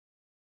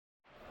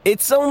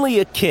It's only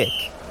a kick,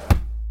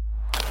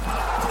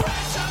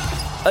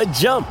 a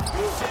jump,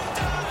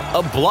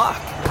 a block.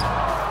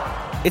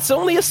 It's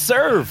only a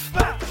serve.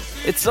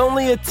 It's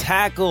only a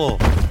tackle,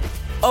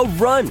 a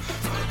run.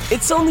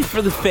 It's only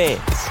for the fans.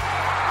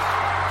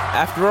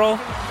 After all,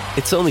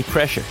 it's only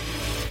pressure.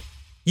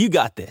 You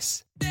got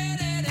this.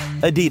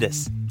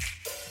 Adidas.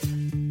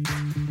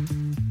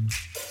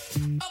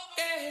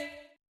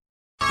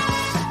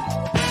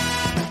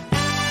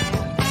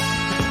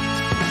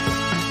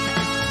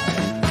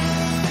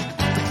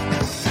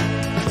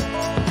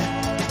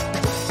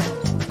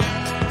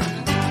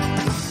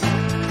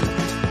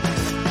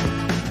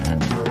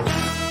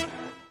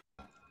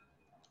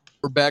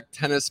 We're back,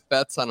 tennis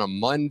bets on a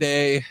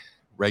Monday.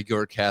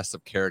 Regular cast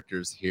of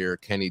characters here.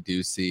 Kenny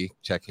Ducey,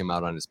 check him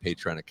out on his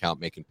Patreon account,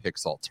 Making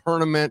Picks All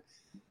Tournament.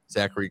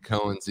 Zachary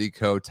Cohen,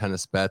 Zico,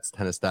 tennis bets,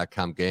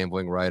 tennis.com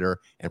gambling writer.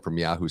 And from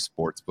Yahoo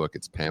Sportsbook,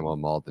 it's Pamela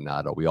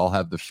Maldonado. We all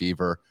have the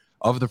fever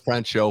of the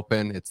French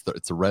Open. It's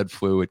a red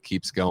flu. It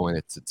keeps going.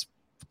 It's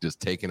just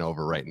taking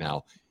over right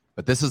now.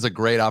 But this is a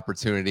great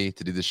opportunity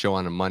to do the show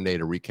on a Monday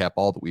to recap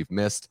all that we've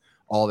missed,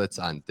 all that's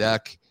on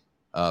deck.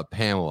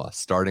 Pamela,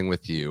 starting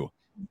with you.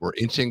 We're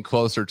inching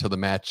closer to the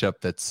matchup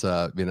that's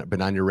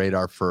been on your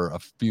radar for a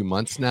few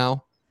months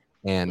now.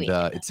 And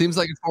it seems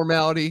like a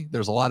formality.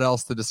 There's a lot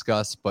else to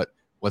discuss, but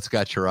what's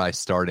got your eye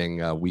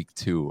starting week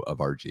 2 of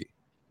RG?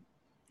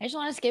 I just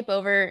want to skip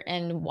over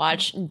and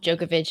watch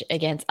Djokovic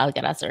against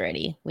Alcaraz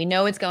already. We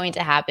know it's going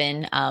to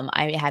happen.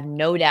 I have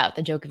no doubt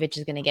that Djokovic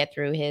is going to get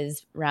through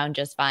his round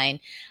just fine.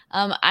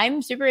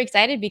 I'm super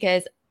excited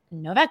because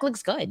Novak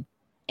looks good.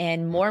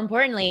 And more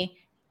importantly,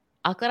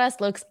 Alcaraz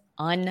looks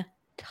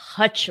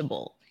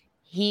untouchable.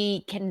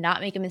 He cannot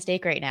make a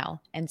mistake right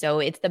now. And so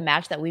it's the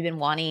match that we've been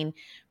wanting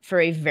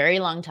for a very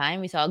long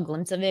time. We saw a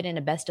glimpse of it in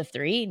a best of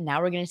 3. Now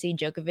we're going to see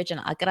Djokovic and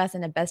Alcaraz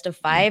in a best of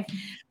 5.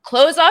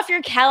 Close off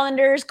your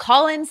calendars,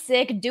 call in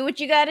sick, do what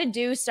you got to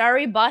do.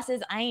 Sorry,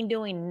 bosses, I ain't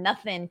doing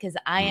nothing because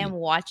I am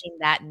watching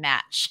that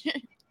match.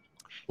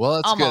 Well,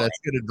 that's good. That's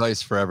good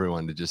advice for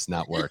everyone to just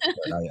not work.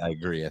 I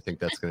agree. I think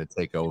that's going to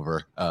take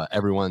over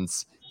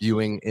everyone's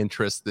viewing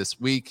interest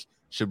this week.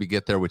 Should we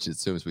get there, which as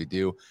soon as we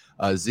do.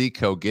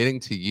 Zico, getting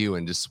to you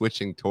and just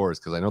switching tours,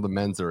 because I know the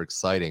men's are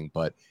exciting,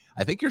 but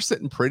I think you're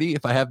sitting pretty,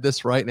 if I have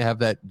this right, and I have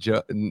that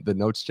the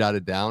notes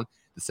jotted down.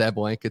 The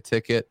Sabalenka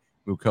ticket,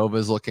 Mukova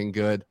is looking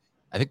good.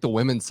 I think the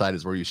women's side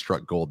is where you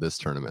struck gold this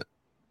tournament.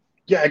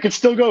 Yeah, it could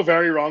still go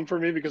very wrong for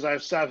me because I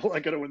have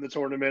Sabalenka to win the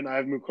tournament. I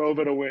have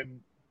Mukova to win.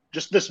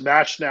 Just this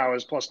match now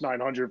is plus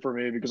 900 for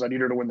me because I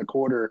need her to win the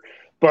quarter.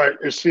 But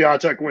if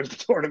Swiatek wins the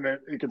tournament,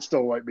 it could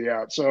still wipe me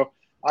out. So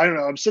I don't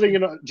know. I'm sitting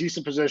in a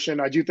decent position.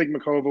 I do think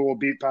Mukova will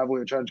beat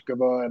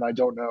Pavlyuchenkova, and I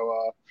don't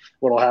know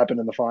what will happen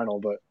in the final,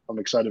 but I'm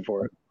excited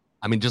for it.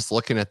 I mean, just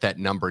looking at that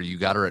number, you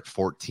got her at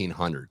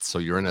 1,400. So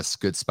you're in a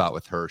good spot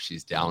with her.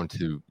 She's down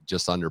to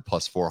just under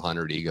plus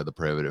 400. Iga, the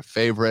prohibitive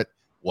favorite,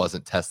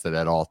 wasn't tested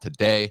at all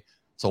today.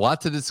 So a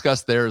lot to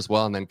discuss there as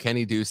well. And then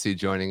Kenny Ducey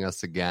joining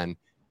us again.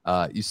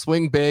 You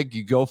swing big,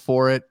 you go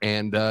for it.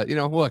 And,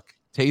 look,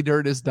 Tay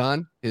Dirt is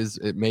done.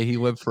 May he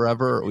live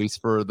forever, or at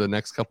least for the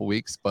next couple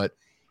weeks. But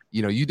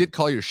you did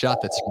call your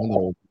shot that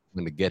Cerundolo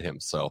going to get him.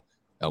 So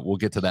we'll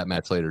get to that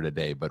match later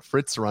today. But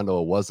Fritz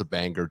Cerundolo was a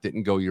banger.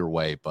 Didn't go your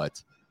way,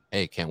 but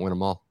hey, can't win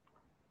them all.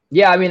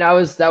 Yeah, I mean,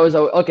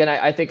 look, and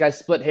I think I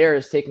split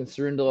hairs taking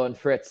Cerundolo and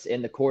Fritz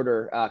in the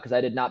quarter because I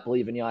did not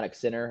believe in Jannik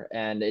Sinner,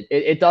 and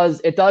it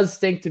does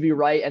stink to be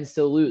right and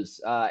still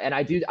lose. And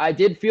I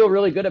did feel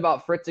really good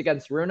about Fritz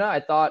against Rune. I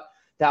thought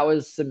that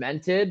was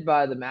cemented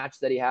by the match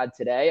that he had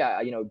today.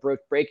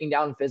 Breaking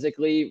down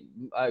physically,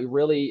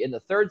 really in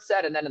the third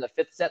set, and then in the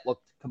fifth set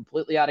looked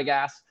completely out of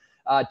gas.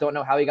 Don't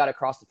know how he got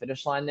across the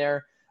finish line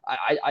there.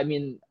 I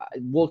mean,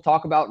 we'll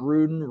talk about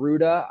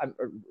Ruda.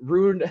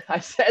 I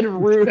said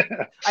Rude.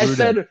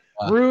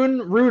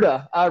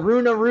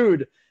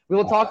 We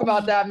will talk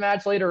about that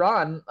match later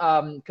on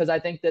because I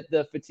think that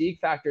the fatigue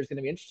factor is going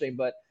to be interesting.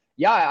 But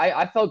yeah,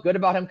 I felt good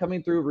about him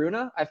coming through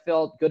Rune. I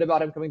felt good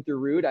about him coming through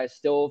Rude. I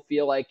still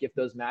feel like if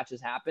those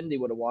matches happened, he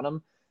would have won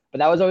them. But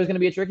that was always going to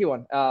be a tricky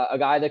one. A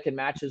guy that can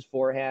match his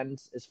forehand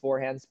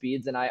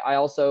speeds. And I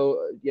also,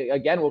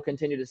 again, will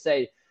continue to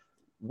say,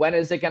 when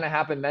is it going to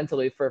happen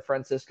mentally for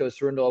Francisco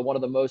Cerundolo, one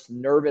of the most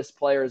nervous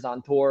players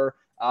on tour?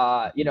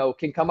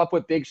 Can come up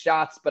with big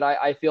shots, but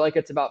I feel like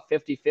it's about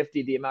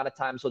 50-50 the amount of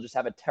times he'll just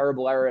have a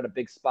terrible error at a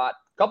big spot.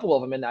 A couple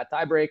of them in that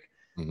tiebreak.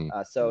 Mm-hmm.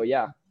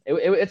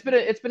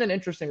 It's been an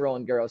interesting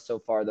Roland Garros so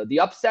far, though. The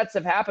upsets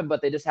have happened,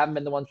 but they just haven't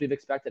been the ones we've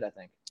expected, I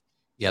think.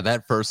 Yeah,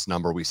 that first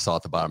number we saw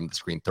at the bottom of the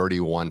screen,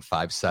 31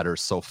 5-setters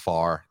so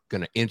far.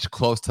 Going to inch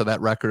close to that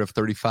record of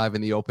 35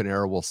 in the open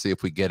era. We'll see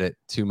if we get it.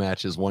 2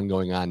 matches, one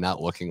going on,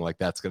 not looking like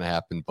that's going to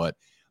happen, but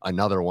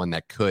another one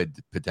that could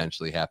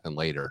potentially happen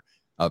later.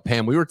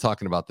 Pam, we were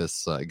talking about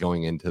this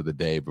going into the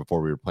day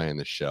before we were playing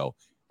this show.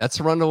 That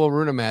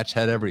Cerundolo-Rune match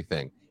had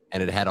everything,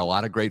 and it had a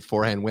lot of great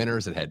forehand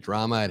winners. It had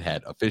drama. It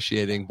had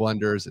officiating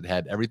blunders. It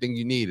had everything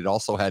you need. It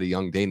also had a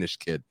young Danish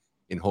kid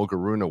in Holger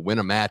Rune win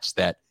a match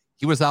that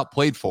he was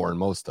outplayed for in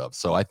most of.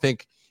 So I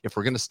think if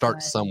we're going to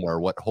start somewhere,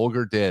 what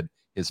Holger did,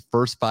 his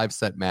first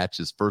 5-set match,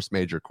 his first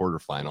major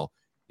quarterfinal,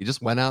 he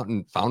just went out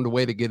and found a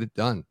way to get it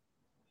done.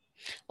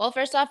 Well,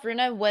 first off,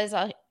 Rune was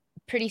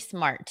pretty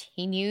smart.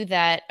 He knew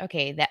that,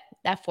 okay,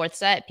 that fourth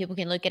set, people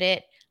can look at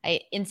it.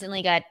 I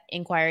instantly got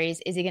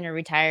inquiries. Is he going to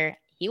retire?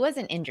 He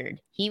wasn't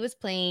injured. He was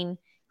playing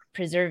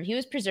he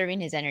was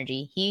preserving his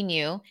energy. He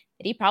knew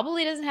that he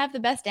probably doesn't have the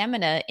best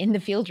stamina in the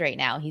field right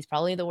now. He's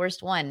probably the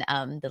worst one,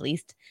 the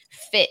least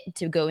fit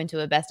to go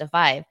into a best of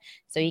 5.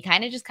 So he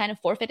kind of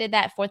forfeited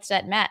that fourth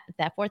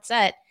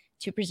set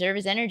to preserve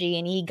his energy,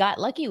 and he got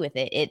lucky with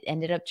it. It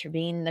ended up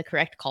being the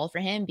correct call for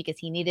him because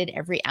he needed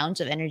every ounce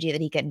of energy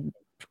that he could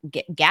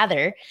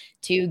gather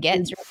to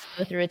get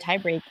through a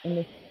tiebreak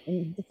in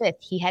the 5th.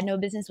 He had no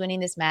business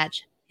winning this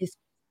match. His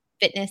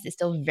fitness is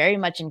still very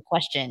much in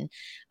question,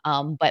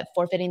 but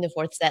forfeiting the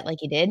fourth set like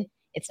he did,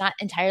 it's not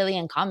entirely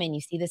uncommon.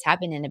 You see this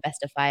happen in a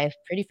best of 5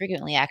 pretty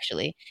frequently,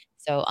 actually.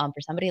 So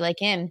for somebody like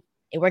him,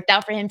 it worked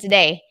out for him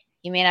today.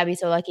 He may not be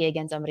so lucky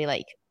against somebody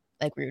like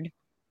Ruud.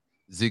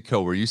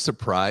 Zico, were you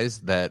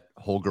surprised that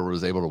Holger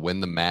was able to win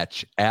the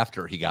match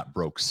after he got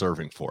broke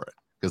serving for it?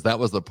 Because that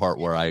was the part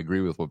where I agree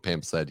with what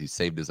Pam said. He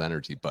saved his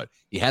energy, but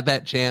he had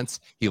that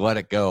chance. He let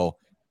it go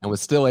and was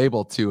still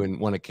able to, in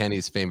one of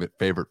Kenny's favorite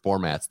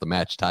formats, the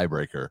match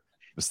tiebreaker,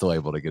 was still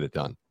able to get it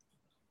done.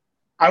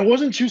 I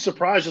wasn't too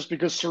surprised just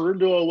because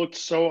Cerundolo looked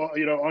so,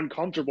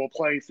 uncomfortable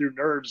playing through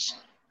nerves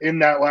in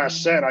that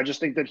last set. I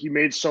just think that he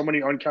made so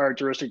many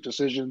uncharacteristic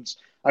decisions.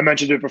 I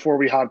mentioned it before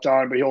we hopped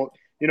on, but he'll,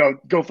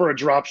 go for a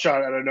drop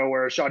shot out of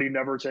nowhere, a shot he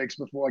never takes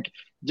before. Like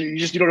you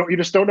just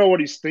don't know what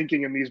he's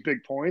thinking in these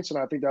big points. And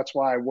I think that's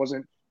why I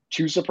wasn't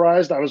too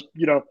surprised. I was,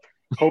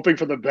 hoping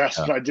for the best,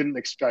 but I didn't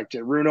expect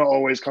it. Rune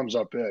always comes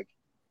up big.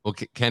 Well,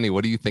 Kenny,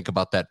 what do you think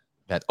about that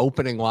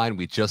opening line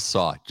we just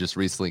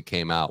recently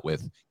came out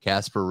with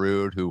Casper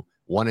Ruud, who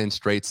won in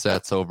straight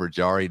sets over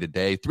Jarry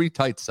today, 3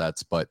 tight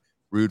sets, but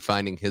Ruud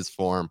finding his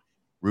form.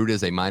 Ruud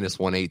is a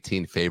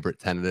 -118 favorite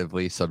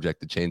tentatively,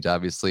 subject to change,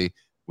 obviously,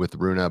 with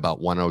Rune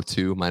about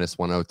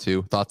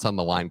 -102. Thoughts on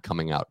the line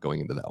coming out going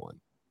into that one?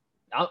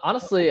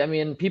 Honestly, I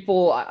mean,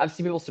 I've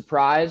seen people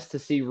surprised to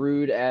see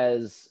Ruud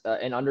as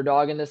an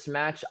underdog in this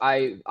match.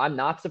 I'm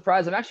not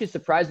surprised. I'm actually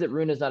surprised that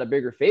Rune is not a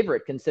bigger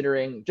favorite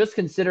considering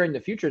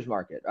the futures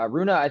market.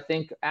 Rune, I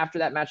think after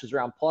that match is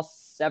around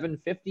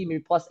 +750,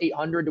 maybe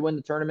 +800 to win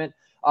the tournament.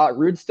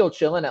 Ruud's still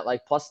chilling at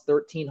like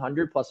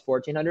 +1,300,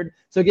 +1,400.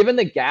 So given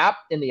the gap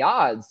in the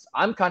odds,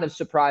 I'm kind of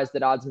surprised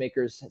that odds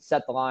makers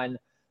set the line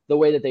the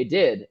way that they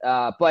did.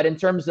 But in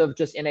terms of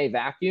just in a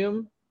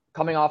vacuum,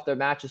 coming off their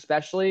match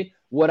especially,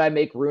 would I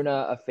make Rune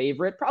a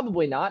favorite?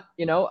 Probably not.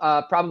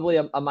 Probably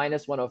a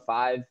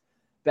 -105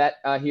 bet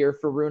here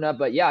for Rune.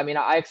 But yeah, I mean,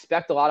 I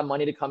expect a lot of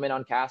money to come in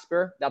on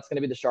Casper. That's going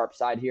to be the sharp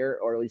side here,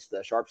 or at least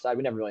the sharp side.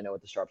 We never really know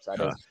what the sharp side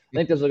is. I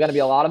think there's going to be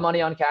a lot of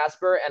money on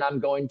Casper, and I'm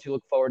going to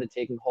look forward to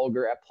taking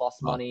Holger at plus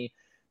money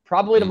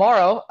probably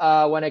tomorrow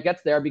when it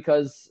gets there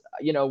because,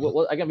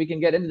 again, we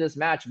can get into this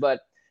match, but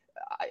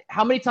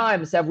how many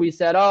times have we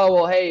said, oh,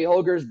 well, hey,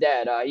 Holger's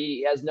dead.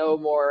 He has no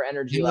more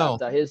energy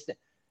left.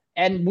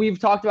 And we've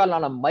talked about it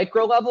on a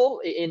micro level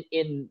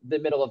in the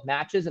middle of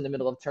matches, in the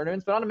middle of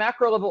tournaments, but on a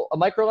micro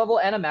level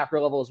and a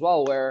macro level as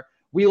well, where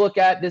we look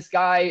at this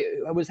guy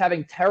who was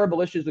having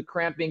terrible issues with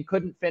cramping,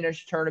 couldn't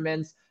finish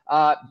tournaments.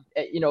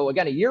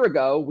 Again, a year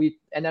ago,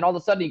 and then all of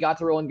a sudden he got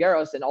to Roland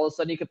Garros and all of a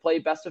sudden he could play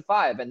best of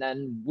 5. And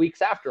then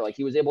weeks after,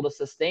 he was able to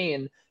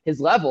sustain his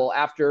level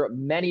after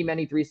many,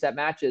 many 3-set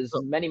matches,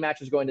 many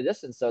matches going to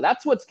distance. So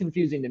that's what's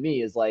confusing to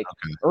me is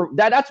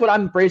that's what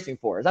I'm bracing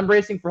for. I'm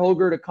bracing for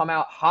Holger to come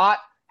out hot,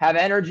 have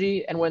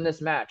energy, and win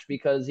this match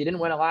because he didn't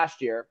win it last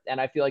year.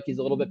 And I feel like he's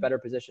a little bit better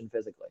positioned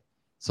physically.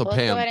 So let's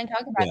Pam, go ahead and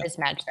talk about this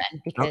match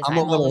then, because I'm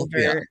all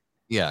over.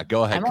 Yeah,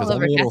 go ahead. I'm all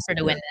over Casper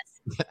to win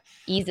this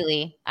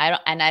easily. I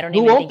don't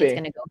Who even won't think be? it's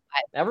going to go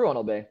 5. Everyone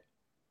will be.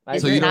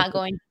 This is not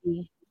going to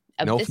be.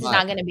 This is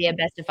not going to be a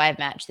best of 5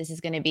 match. This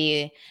is going to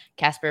be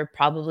Casper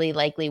probably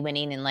likely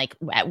winning in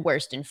at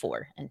worst in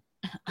 4. And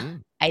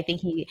I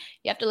think you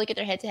have to look at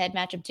their head-to-head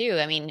matchup too.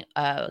 I mean,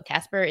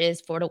 Casper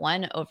is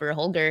 4-1 over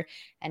Holger,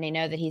 and I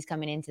know that he's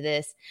coming into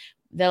this.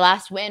 The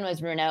last win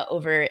was Rune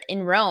over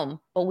in Rome,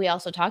 but we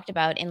also talked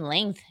about in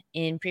length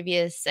in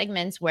previous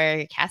segments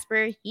where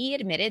Casper, he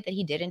admitted that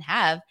he didn't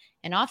have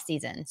an off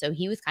season. So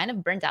he was kind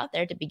of burnt out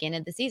there at the beginning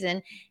of the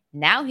season.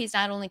 Now he's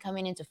not only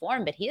coming into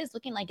form, but he is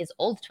looking like his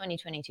old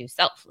 2022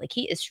 self.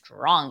 He is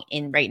strong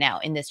right now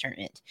in this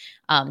tournament.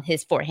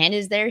 His forehand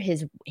is there.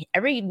 His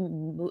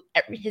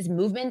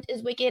movement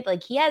is wicked.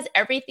 He has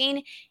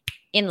everything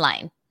in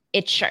line.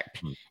 It's sharp.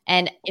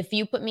 And if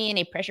you put me in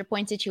a pressure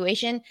point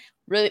situation,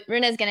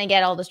 Rune is going to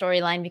get all the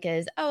storyline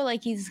because,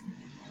 he's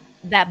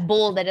that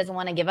bull that doesn't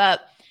want to give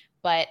up.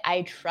 But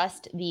I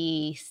trust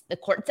the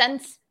court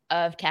sense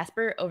of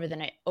Casper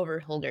over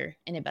Holger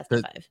in a best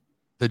of 5.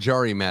 The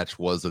Jarry match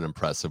was an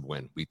impressive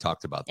win. We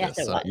talked about this.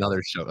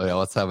 Another show. Yeah,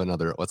 let's have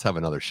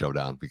another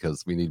showdown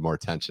because we need more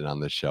tension on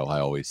this show. I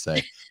always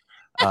say.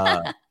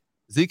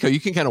 Zico, you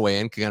can kind of weigh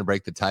in, kind of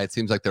break the tie. It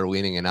seems like they're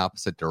leaning in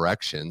opposite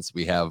directions.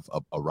 We have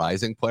a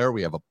rising player.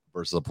 We have a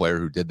versus a player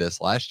who did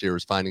this last year,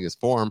 was finding his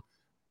form.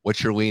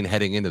 What's your lean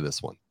heading into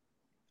this one?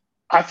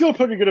 I feel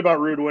pretty good about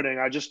Ruud winning.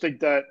 I just think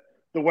that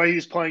the way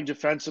he's playing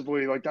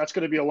defensively, like that's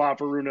going to be a lot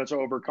for Rune to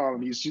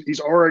overcome. He's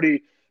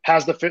already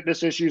has the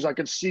fitness issues. I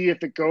could see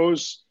if it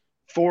goes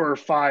 4 or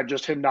 5,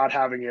 just him not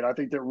having it. I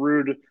think that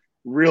Ruud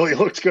really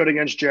looked good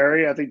against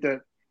Jerry. I think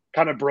that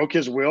kind of broke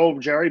his will.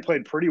 Jerry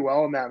played pretty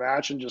well in that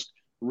match, and just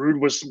Ruud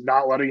was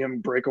not letting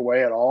him break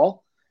away at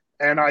all.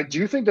 And I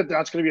do think that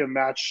that's going to be a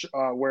match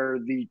where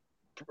the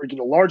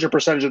larger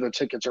percentage of the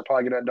tickets are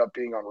probably going to end up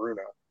being on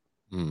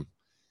Rune.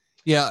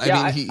 Yeah,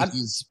 I mean,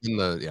 he's in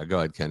the – yeah, go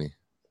ahead, Kenny.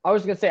 I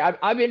was going to say,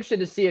 I'd be interested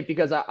to see it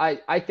because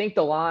I think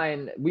the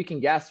line, we can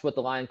guess what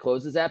the line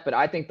closes at, but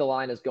I think the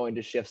line is going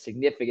to shift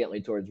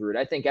significantly towards Ruud.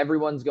 I think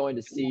everyone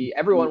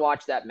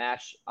watched that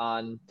match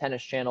on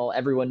Tennis Channel.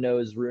 Everyone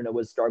knows Rune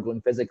was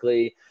struggling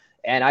physically.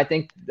 And I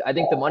think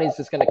the money's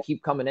just going to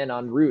keep coming in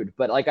on Ruud.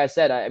 But like I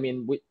said, I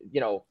mean,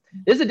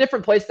 this is a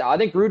different play style. I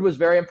think Ruud was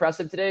very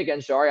impressive today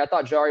against Jarry. I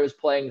thought Jarry was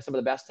playing some of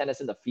the best tennis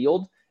in the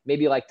field,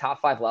 maybe like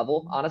top 5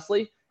 level,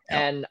 honestly.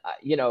 And,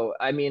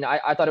 I mean,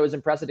 I thought it was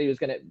impressive that he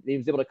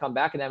was able to come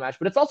back in that match,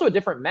 but it's also a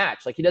different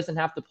match. Like he doesn't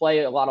have to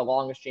play a lot of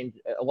long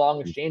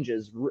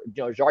exchanges.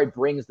 Jarry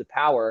brings the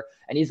power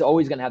and he's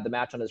always going to have the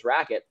match on his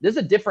racket. This is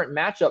a different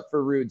matchup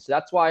for Ruud. So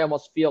that's why I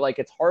almost feel like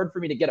it's hard for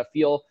me to get a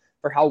feel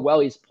for how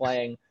well he's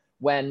playing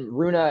when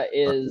Rune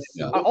is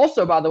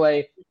also, by the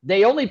way,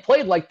 they only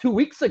played like 2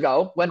 weeks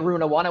ago when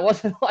Rune won. It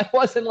wasn't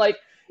like,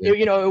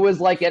 it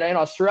was like in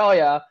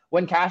Australia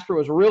when Casper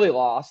was really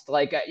lost. So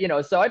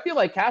I feel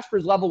like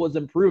Casper's level was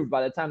improved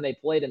by the time they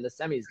played in the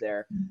semis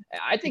there.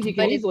 I think he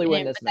can easily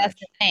win this match. That's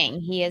the thing.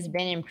 He has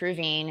been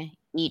improving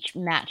each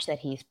match that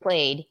he's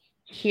played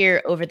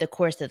here over the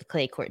course of the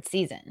clay court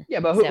season.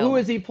 Yeah, but who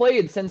has he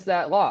played since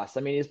that loss?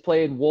 I mean, he's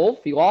played Wolf.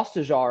 He lost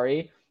to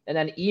Jarry. And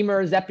then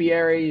Emer,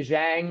 Zeppieri,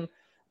 Zhang.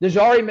 The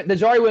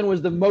Jarry win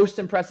was the most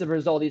impressive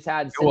result he's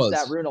had since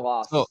that Rune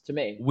loss to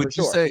me. Would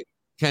you say,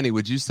 Kenny,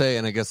 would you say,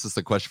 and I guess this is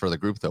a question for the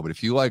group though, but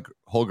if you like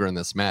Holger in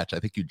this match, I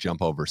think you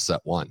jump over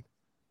set 1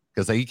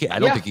 because I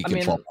don't think he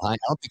can fall behind.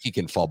 I don't think he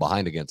can fall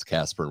behind against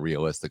Casper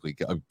realistically,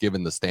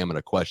 given the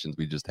stamina questions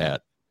we just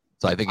had.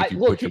 So I think if you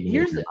put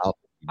your mouth,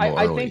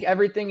 I think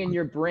everything in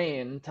your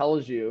brain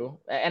tells you,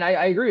 and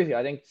I agree with you.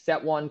 I think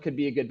set 1 could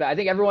be a good bet. I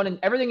think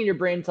everything in your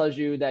brain tells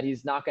you that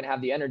he's not going to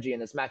have the energy in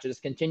this match. I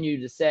just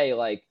continue to say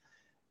like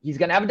he's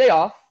going to have a day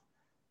off.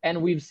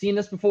 And we've seen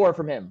this before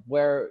from him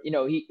where,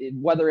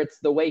 whether it's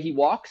the way he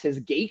walks, his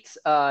gait,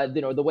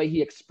 the way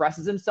he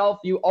expresses himself,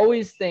 you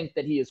always think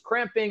that he is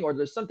cramping or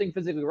there's something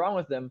physically wrong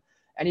with him.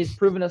 And he's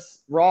proven us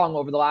wrong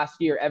over the last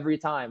year every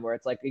time where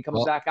it's like he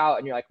comes back out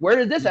and you're like, where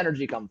did this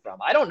energy come from?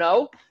 I don't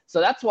know.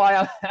 So that's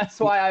why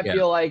I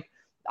feel like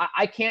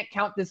I can't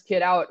count this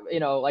kid out.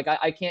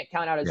 I can't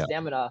count out his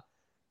stamina.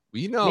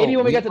 Maybe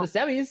when we get to the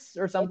semis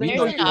or something.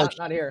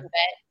 Not here.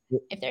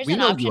 If there's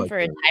an option for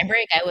a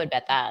tiebreak, I would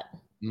bet that.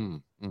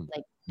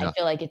 I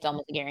feel like it's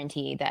almost a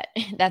guarantee that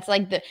that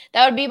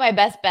would be my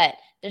best bet.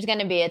 There's going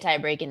to be a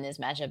tiebreak in this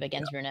matchup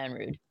against Rune and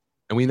Ruud.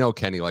 And we know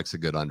Kenny likes a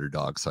good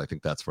underdog, so I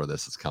think that's where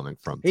this is coming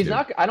from. He's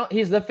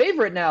the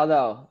favorite now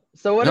though.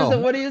 So what is it?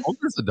 What is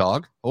Holger's the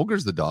dog?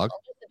 Holger's the dog.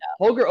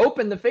 Holger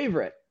opened the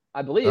favorite,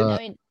 I believe.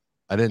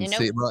 I didn't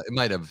see it. Well, it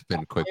might have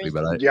been quickly,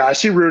 but I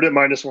see Ruud at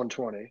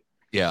 -120.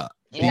 Yeah.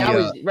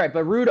 Right,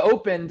 but Ruud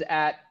opened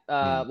at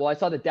I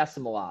saw the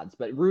decimal odds,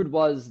 but Ruud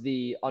was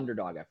the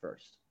underdog at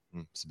first.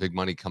 It's big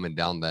money coming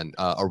down then.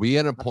 Are we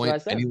at a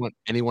point,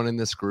 anyone in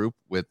this group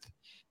with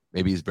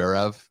maybe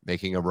Zverev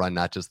making a run,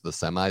 not just the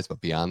semis,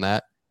 but beyond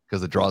that?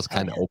 Because the draw is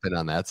kind of open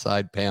on that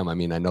side. Pam, I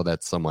mean, I know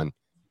that's someone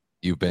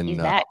you've been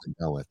up and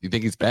down with. You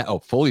think he's back? Oh,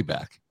 fully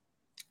back.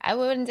 I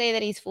wouldn't say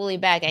that he's fully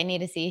back. I need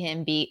to see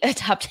him beat a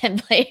top 10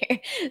 player.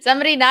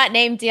 Somebody not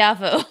named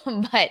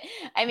Tiafoe. But,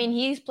 I mean,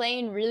 he's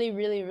playing really,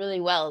 really, really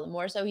well.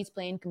 More so he's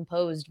playing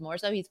composed. More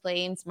so he's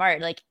playing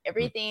smart. Like,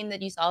 everything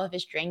that you saw of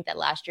his strength at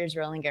last year's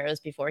Roland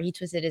Garros before he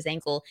twisted his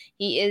ankle,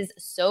 he is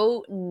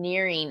so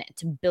nearing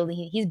to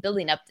building. He's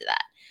building up to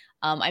that.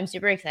 I'm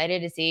super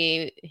excited to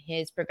see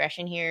his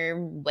progression here,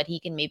 what he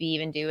can maybe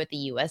even do at the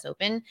U.S.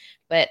 Open.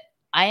 But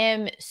I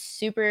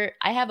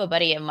have a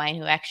buddy of mine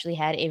who actually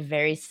had a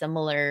very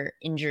similar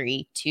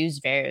injury to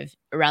Zverev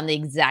around the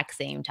exact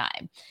same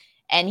time.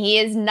 And he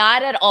is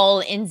not at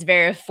all in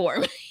Zverev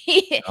form.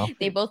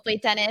 They both play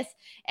tennis.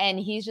 And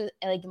he's just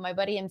like my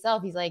buddy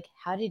himself. He's like,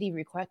 how did he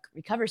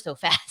recover so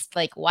fast?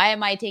 Like, why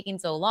am I taking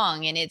so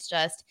long? And it's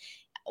just,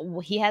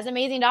 he has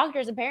amazing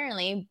doctors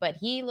apparently, but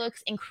he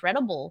looks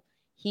incredible.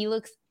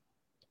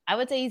 I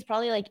would say he's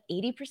probably like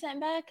 80%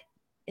 back.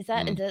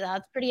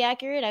 That's pretty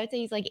accurate? I would say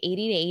he's like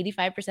 80 to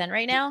 85%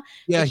 right now.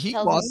 Yeah, he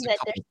lost that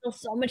there's still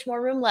so much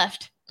more room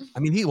left.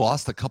 I mean, he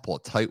lost a couple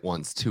of tight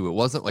ones too. It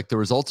wasn't like the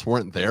results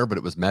weren't there, but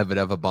it was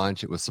Medvedev a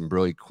bunch. It was some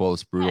really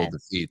close, brutal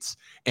defeats,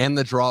 and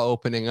the draw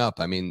opening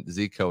up. I mean,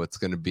 Zico, it's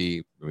going to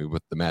be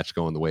with the match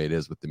going the way it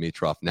is with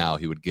Dimitrov now,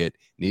 he would get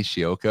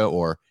Nishioka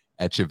or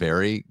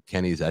Echeverry,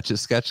 Kenny's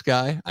Etch-a-Sketch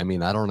guy. I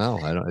mean, I don't know.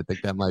 I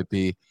think that might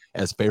be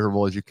as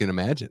favorable as you can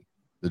imagine.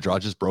 The draw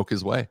just broke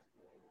his way.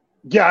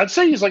 Yeah, I'd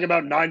say he's like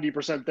about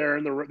 90% there,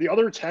 and the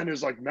other 10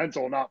 is like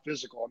mental, not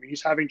physical. I mean,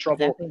 he's having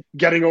trouble Exactly.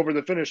 getting over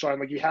the finish line.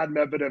 Like he had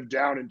Medvedev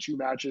down in 2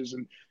 matches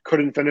and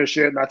couldn't finish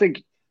it. And I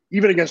think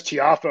even against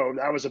Tiafoe,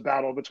 that was a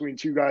battle between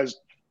two guys,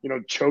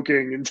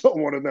 choking until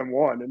one of them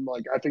won. And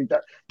like I think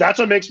that's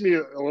what makes me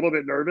a little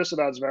bit nervous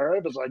about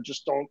Zverev, is I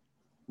just don't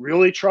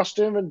really trust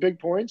him in big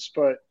points.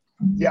 But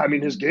yeah, I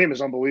mean, his game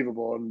is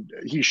unbelievable, and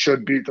he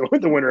should beat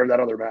the winner of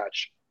that other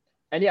match.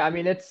 And yeah, I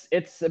mean, it's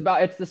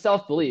the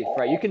self-belief,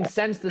 right? You can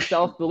sense the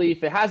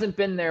self-belief. It hasn't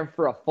been there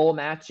for a full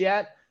match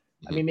yet.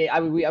 I mean,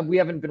 we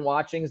haven't been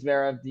watching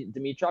Zverev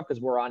Dimitrov because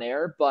we're on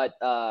air, but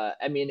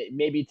I mean,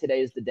 maybe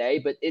today is the day.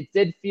 But it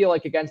did feel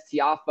like against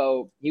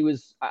Tiafoe,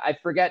 I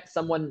forget,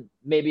 someone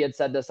maybe had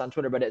said this on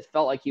Twitter, but it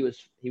felt like he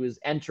was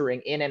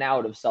entering in and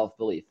out of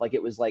self-belief. Like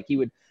it was like he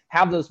would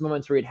have those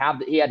moments where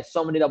he had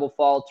so many double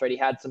faults, right? He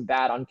had some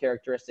bad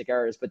uncharacteristic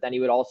errors, but then he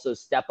would also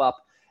step up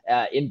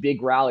in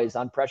big rallies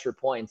on pressure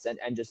points and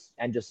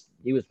just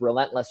he was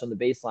relentless on the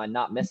baseline,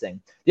 not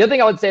missing. The other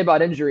thing I would say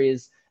about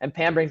injuries, and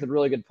Pam brings up a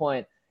really good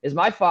point, is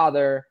my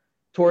father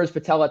tore his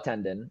patella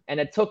tendon,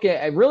 and it took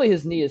really,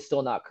 his knee is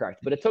still not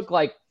correct, but it took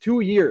like 2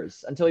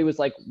 years until he was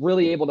like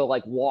really able to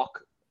like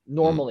walk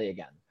normally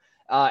again.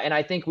 And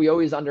I think we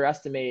always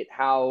underestimate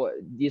how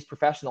these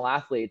professional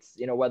athletes,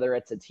 whether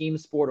it's a team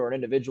sport or an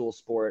individual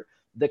sport,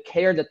 the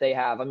care that they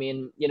have. I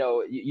mean,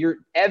 you're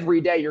every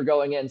day you're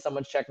going in,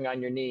 someone's checking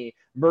on your knee,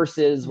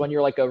 versus when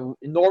you're like a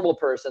normal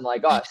person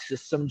like us,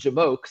 just some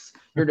jamokes.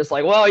 You're just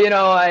like, well,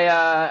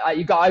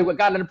 I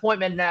got an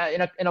appointment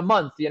in a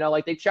month.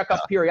 Like they check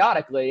up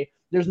periodically.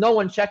 There's no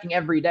one checking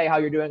every day how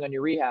you're doing on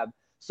your rehab.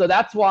 So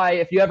that's why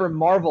if you ever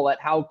marvel at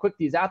how quick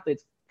these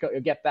athletes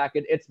get back,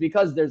 it's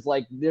because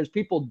there's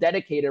people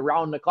dedicated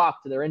around the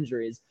clock to their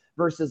injuries.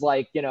 Versus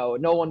no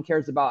one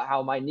cares about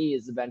how my knee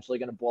is eventually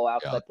going to blow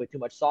out because I play too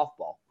much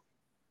softball.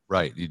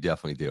 Right. You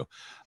definitely do.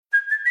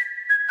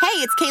 Hey,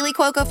 it's Kaylee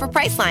Cuoco for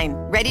Priceline.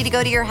 Ready to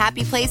go to your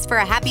happy place for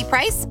a happy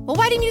price? Well,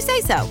 why didn't you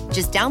say so?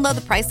 Just download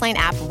the Priceline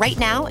app right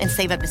now and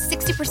save up to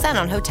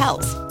 60% on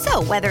hotels.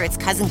 So whether it's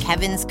Cousin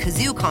Kevin's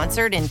Kazoo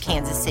Concert in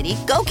Kansas City,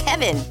 go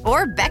Kevin,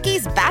 or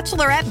Becky's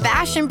Bachelorette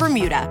Bash in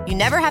Bermuda, you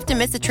never have to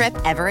miss a trip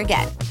ever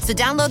again. So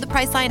download the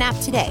Priceline app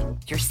today.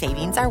 Your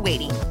savings are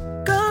waiting.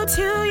 Go to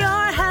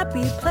your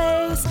happy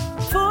place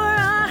for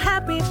a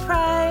happy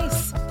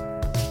price.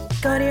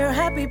 Go to your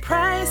happy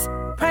price,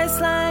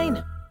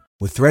 Priceline.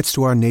 With threats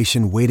to our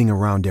nation waiting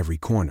around every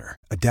corner,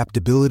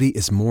 adaptability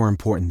is more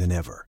important than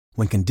ever.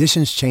 When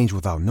conditions change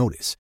without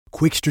notice,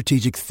 quick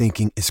strategic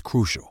thinking is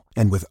crucial.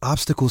 And with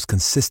obstacles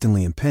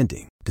consistently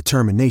impending,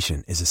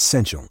 determination is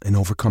essential in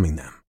overcoming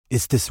them.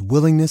 It's this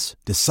willingness,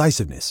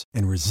 decisiveness,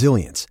 and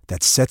resilience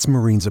that sets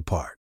Marines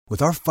apart.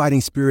 With our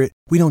fighting spirit,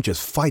 we don't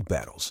just fight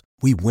battles,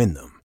 we win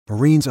them.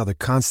 Marines are the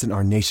constant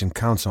our nation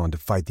counts on to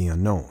fight the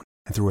unknown.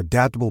 And through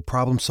adaptable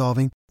problem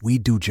solving, we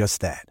do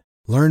just that.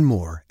 Learn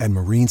more at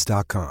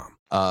marines.com.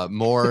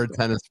 More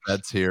tennis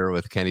bets here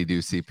with Kenny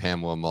Ducey,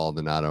 Pamela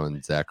Maldonado,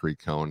 and Zachary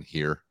Cohn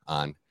here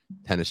on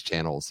Tennis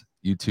Channel's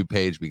YouTube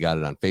page. We got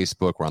it on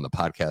Facebook. We're on the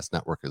podcast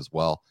network as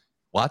well.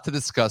 A lot to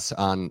discuss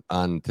on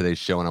today's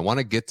show, and I want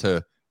to get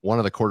to one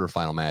of the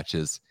quarterfinal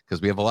matches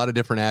because we have a lot of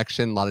different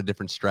action, a lot of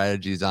different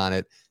strategies on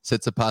it.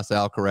 Tsitsipas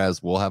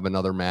Alcaraz will have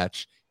another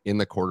match in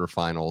the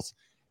quarterfinals.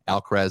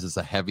 Alcaraz is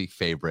a heavy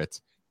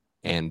favorite,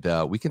 and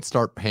we can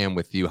start, Pam,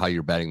 with you how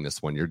you're betting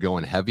this one. You're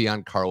going heavy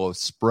on Carlos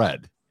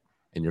spread,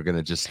 and you're going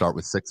to just start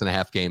with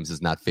 6.5 games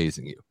is not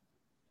phasing you.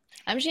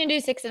 I'm just going to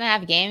do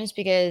 6.5 games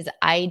because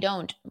I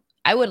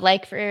would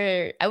like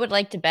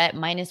to bet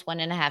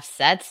 -1.5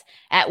 sets.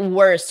 At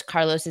worst,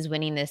 Carlos is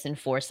winning this in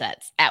 4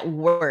 sets. At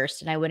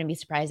worst, and I wouldn't be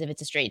surprised if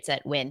it's a straight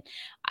set win.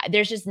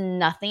 There's just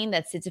nothing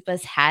that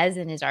Tsitsipas has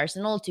in his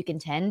arsenal to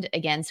contend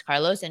against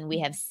Carlos, and we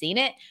have seen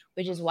it,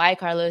 which is why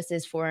Carlos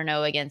is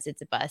 4-0 against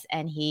Tsitsipas.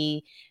 And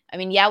we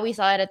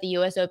saw it at the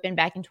U.S. Open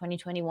back in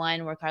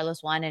 2021 where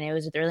Carlos won, and it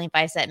was a thrilling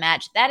 5-set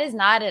match. That is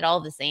not at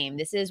all the same.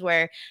 This is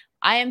where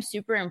I am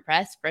super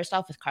impressed, first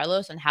off, with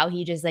Carlos on how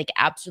he just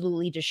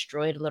absolutely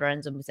destroyed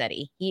Lorenzo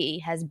Musetti. He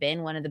has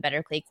been one of the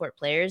better clay court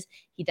players.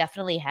 He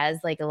definitely has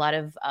a lot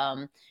of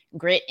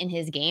grit in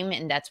his game,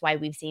 and that's why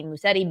we've seen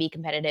Musetti be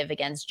competitive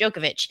against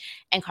Djokovic.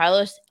 And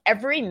Carlos,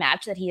 every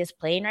match that he is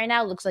playing right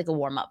now looks like a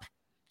warm-up.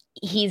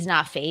 He's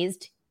not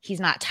phased.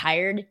 He's not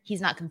tired. He's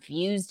not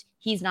confused.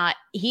 He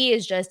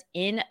is just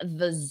in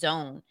the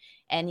zone.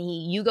 And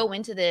you go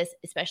into this,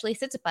 especially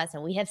Tsitsipas,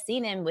 and we have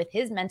seen him with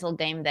his mental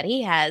game that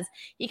he has.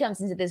 He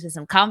comes into this with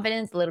some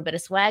confidence, a little bit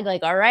of swag,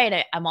 all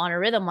right, I'm on a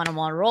rhythm, I'm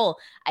on a roll.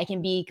 I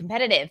can be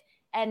competitive.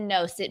 And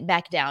no, sit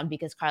back down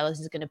because Carlos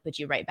is going to put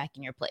you right back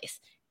in your place.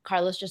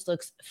 Carlos just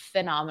looks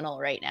phenomenal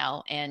right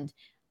now, and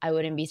I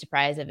wouldn't be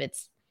surprised if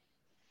it's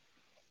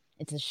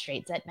a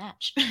straight set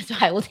match. So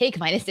I will take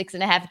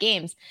 -6.5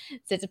 games.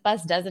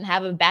 Tsitsipas doesn't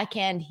have a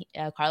backhand.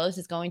 Carlos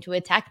is going to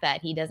attack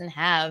that. He doesn't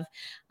have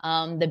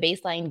the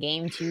baseline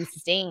game to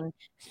sustain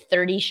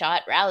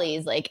 30-shot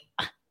rallies.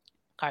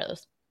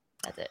 Carlos,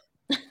 that's it.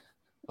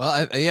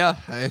 Well,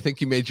 I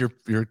think you made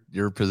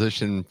your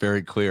position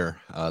very clear.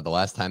 The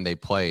last time they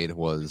played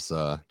was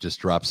just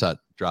drop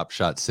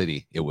shot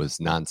city. It was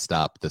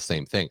nonstop, the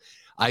same thing.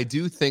 I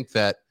do think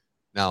that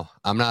now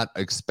I'm not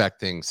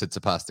expecting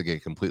Tsitsipas to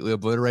get completely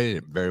obliterated.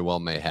 It very well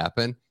may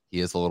happen. He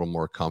is a little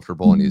more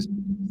comfortable, and he's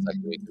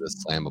second week to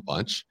slam a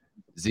bunch.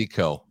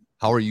 Zico,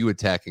 how are you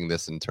attacking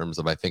this in terms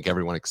of? I think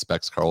everyone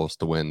expects Carlos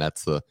to win.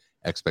 That's the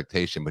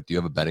expectation. But do you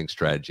have a betting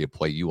strategy, a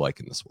play you like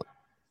in this one?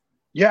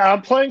 Yeah,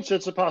 I'm playing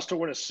Tsitsipas to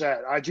win a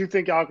set. I do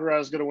think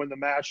Alcaraz is going to win the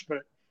match, but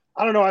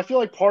I don't know. I feel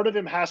like part of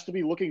him has to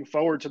be looking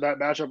forward to that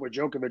matchup with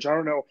Djokovic. I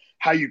don't know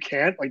how you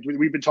can't. Like,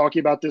 we've been talking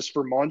about this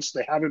for months.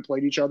 They haven't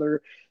played each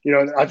other.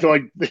 I feel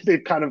like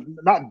they've kind of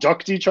not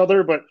ducked each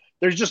other, but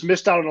they've just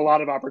missed out on a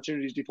lot of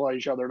opportunities to play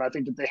each other. And I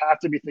think that they have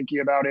to be thinking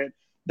about it.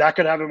 That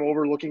could have him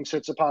overlooking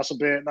Tsitsipas a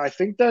bit. And I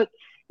think that,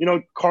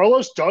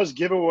 Carlos does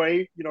give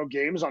away,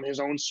 games on his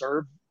own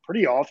serve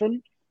pretty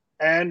often.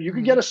 And you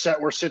can get a set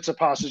where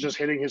Tsitsipas is just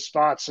hitting his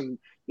spots and,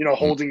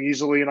 holding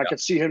easily. And I could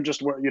see him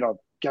just,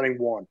 getting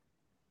one.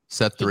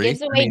 Set 3. He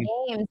gives away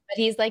games, but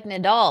he's like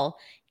Nadal.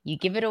 You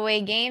give it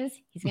away games,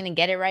 he's going to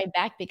get it right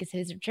back because of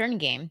his return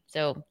game.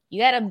 So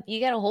you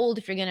gotta hold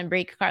if you're going to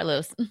break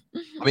Carlos.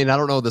 I mean, I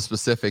don't know the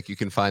specific. You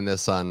can find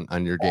this on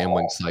your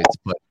gambling sites,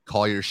 but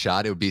call your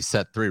shot. It would be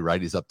set 3,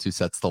 right? He's up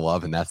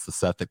 2-0, and that's the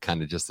set that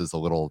kind of just is a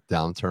little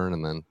downturn,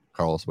 and then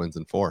Carlos wins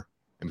in 4.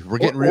 I mean, we're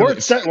getting or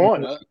it's set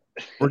 1.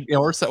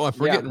 We're set 1. If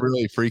we're getting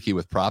really freaky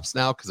with props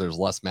now because there's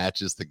less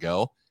matches to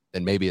go,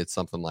 then maybe it's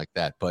something like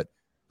that. But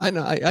I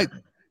know I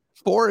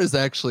 4 is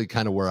actually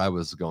kind of where I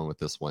was going with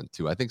this one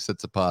too. I think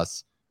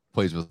Tsitsipas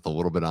plays with a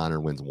little bit of honor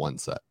and wins 1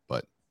 set,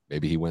 but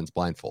maybe he wins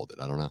blindfolded.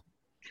 I don't know.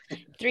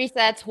 3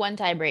 sets, 1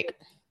 tie break.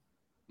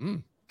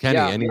 Kenny,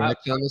 any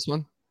action on this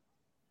one?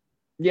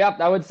 Yeah,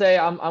 I would say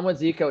I'm with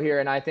Zico here,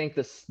 and I think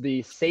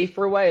the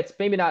safer way. It's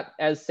maybe not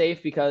as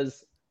safe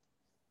because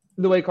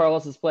the way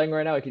Carlos is playing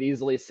right now, he could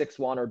easily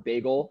 6-1 or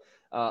bagel,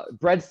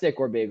 breadstick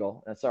or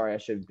bagel. Sorry, I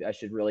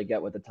should really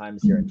get with the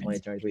times here in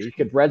 2023. You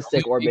could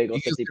breadstick or bagel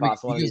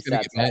Tsitsipas one of these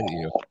sets.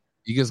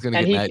 He's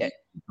gonna get mad at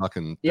you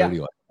talking dirty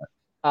like that.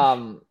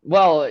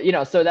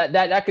 Well, so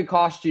that could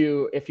cost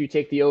you if you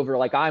take the over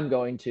like I'm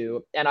going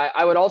to. And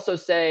I would also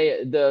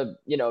say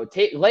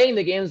laying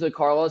the games with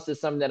Carlos is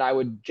something that I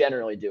would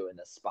generally do in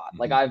this spot.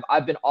 Like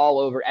I've been all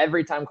over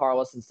every time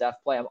Carlos and Steph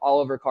play. I'm all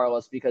over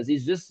Carlos because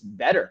he's just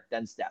better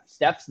than Steph.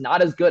 Steph's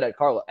not as good as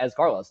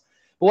Carlos.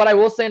 But what I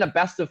will say in a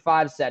best of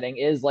 5 setting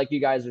is, like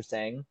you guys are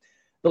saying,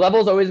 the level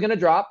is always going to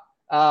drop.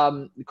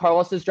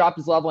 Carlos has dropped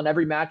his level in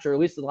every match, or at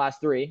least the last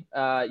 3.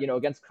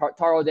 Against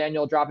Taro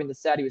Daniel dropping the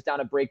set, he was down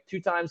a break 2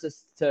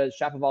 times to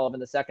Shapovalov in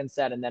the second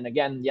set, and then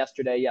again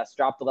yesterday,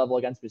 dropped the level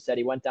against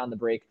Musetti, went down the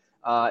break.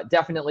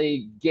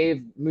 Definitely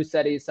gave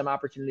Musetti some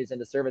opportunities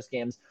into service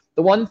games.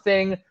 The one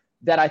thing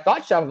that I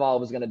thought Shapovalov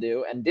was going to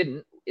do and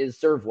didn't is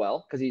serve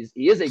well, because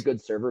he is a good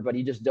server, but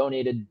he just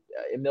donated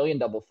a million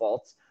double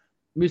faults.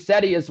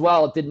 Musetti as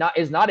well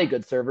is not a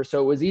good server,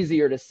 so it was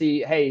easier to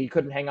see, hey, he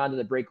couldn't hang on to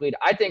the break lead.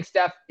 I think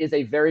Steph is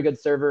a very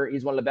good server.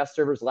 He's one of the best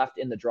servers left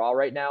in the draw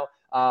right now,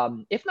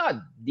 if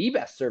not the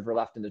best server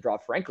left in the draw,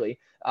 frankly.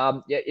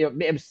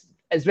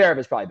 Zverev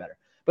is probably better.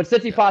 But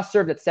Tsitsipas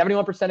served at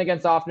 71%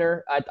 against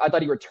Offner. I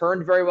thought he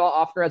returned very well.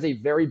 Offner has a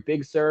very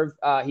big serve.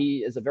 He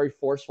is a very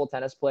forceful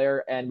tennis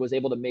player and was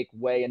able to make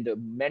way into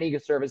many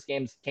good service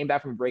games, came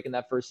back from a break in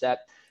that first set.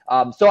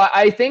 So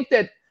I think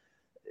that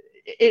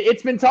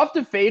it's been tough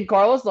to fade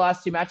Carlos the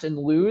last 2 matches and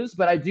lose,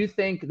 but I do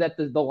think that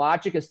the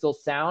logic is still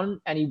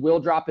sound, and he will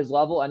drop his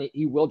level, and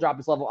he will drop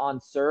his level on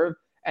serve.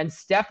 And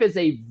Steph is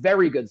a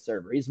very good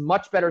server. He's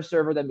much better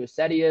server than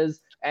Musetti is,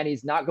 and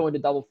he's not going to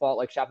double fault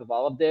like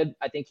Shapovalov did.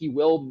 I think he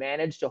will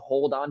manage to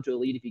hold on to a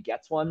lead if he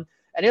gets one.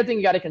 And the other thing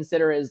you got to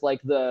consider is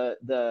like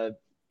the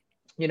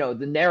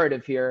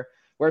narrative here,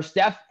 where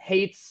Steph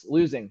hates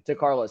losing to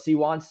Carlos. He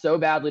wants so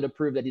badly to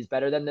prove that he's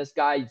better than this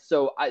guy.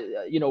 So,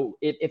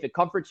 if it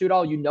comforts you at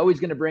all, he's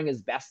going to bring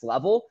his best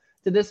level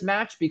to this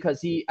match because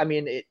the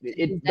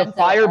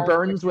fire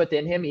burns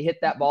within him. He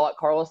hit that ball at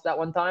Carlos that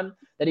one time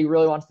that he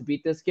really wants to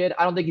beat this kid.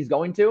 I don't think he's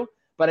going to,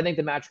 but I think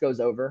the match goes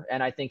over.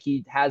 And I think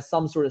he has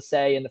some sort of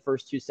say in the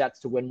first 2 sets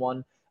to win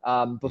one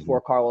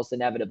before Carlos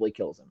inevitably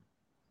kills him.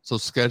 So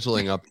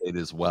scheduling update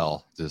as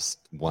well.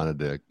 Just wanted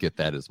to get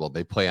that as well.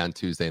 They play on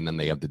Tuesday, and then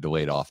they have the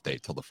delayed off day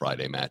till the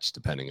Friday match,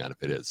 depending on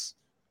if it is,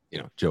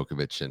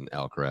 Djokovic and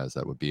Alcaraz.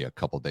 That would be a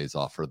couple days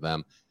off for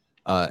them.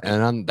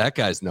 And on that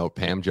guy's note,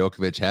 Pam,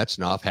 Djokovic,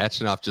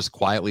 Hatchinoff just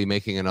quietly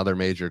making another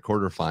major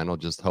quarterfinal,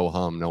 just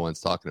ho-hum. No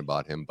one's talking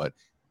about him. But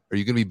are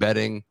you going to be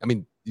betting? I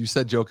mean, you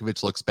said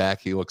Djokovic looks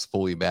back. He looks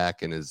fully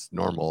back and is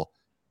normal.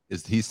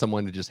 Is he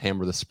someone to just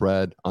hammer the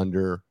spread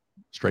under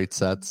straight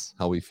sets?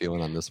 How are we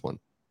feeling on this one?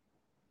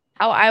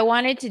 How I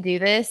wanted to do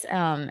this,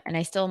 and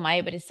I still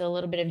might, but it's still a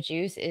little bit of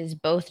juice, is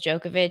both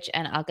Djokovic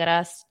and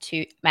Alcaraz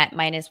to at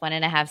minus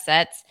 1.5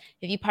 sets.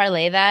 If you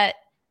parlay that,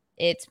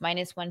 it's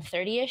minus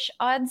 130-ish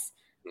odds.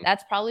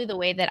 That's probably the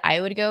way that I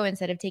would go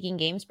instead of taking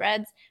game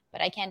spreads.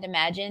 but I can't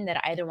imagine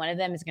that either one of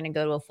them is going to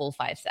go to a full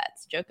 5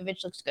 sets.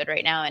 Djokovic looks good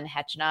right now, and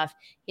Khachanov,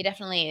 he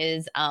definitely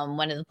is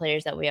one of the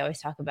players that we always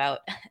talk about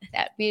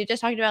that we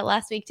just talked about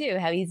last week too,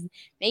 how he's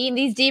making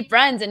these deep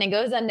runs and it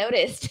goes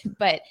unnoticed,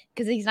 but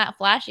because he's not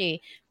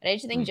flashy. But I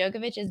just think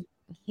Djokovic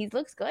he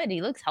looks good.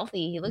 He looks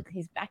healthy.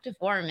 He's back to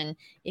form. And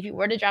if he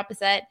were to drop a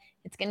set,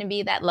 it's going to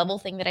be that level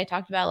thing that I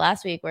talked about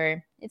last week,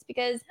 where it's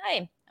because,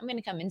 hey, I'm going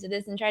to come into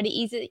this and try to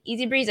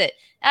easy breeze it.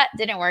 That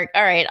didn't work.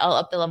 All right, I'll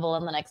up the level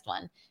on the next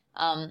one.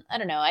 I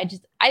don't know.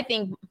 I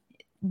think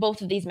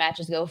both of these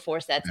matches go 4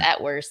 sets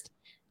at worst.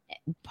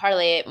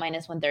 Parlay it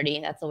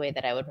 -130. That's the way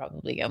that I would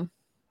probably go.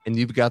 And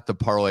you've got the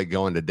parlay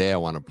going today. I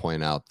want to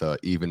point out the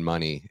even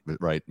money,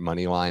 right?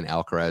 Money line,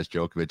 Alcaraz,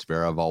 Djokovic,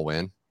 Zverev all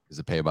win. Does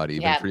it pay about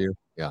even for you?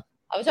 Yeah.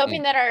 I was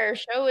hoping that our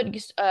show would,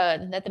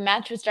 that the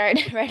match would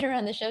start right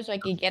around the show so I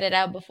could get it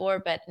out before.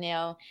 But,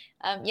 I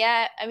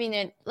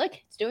mean, look,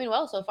 it's doing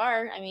well so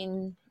far. I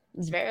mean,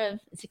 Zverev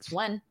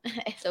 6-1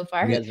 so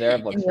far. Yeah,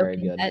 Zverev looks very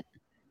good.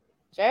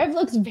 Zverev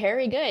looks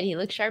very good. He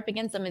looks sharp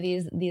against some of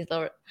these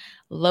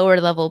lower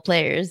level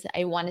players.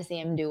 I want to see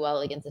him do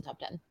well against the top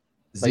 10.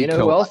 But you know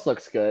who else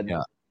looks good?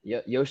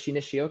 Yoshi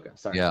Nishioka.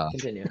 Sorry. Yeah.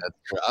 Continue. That's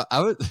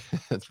true.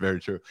 That's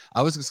very true.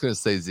 I was just going to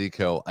say,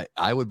 Zico,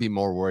 I would be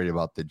more worried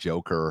about the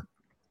Joker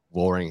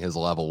lowering his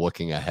level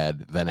looking ahead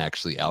than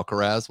actually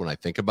Alcaraz when I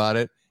think about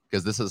it,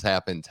 because this has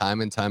happened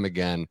time and time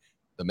again.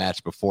 The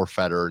match before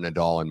Federer,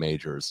 Nadal, and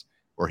majors,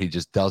 where he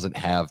just doesn't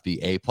have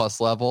the A+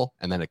 level,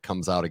 and then it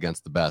comes out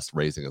against the best,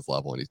 raising his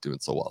level, and he's doing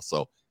so well.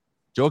 So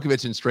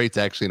Djokovic in straights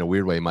actually, in a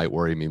weird way, might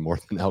worry me more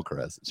than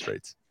Alcaraz in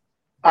straights.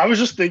 I was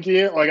just thinking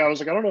it. I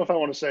don't know if I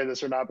want to say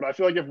this or not, but I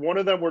feel like if one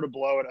of them were to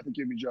blow it, I think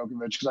it'd be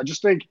Djokovic, because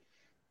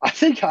I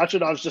think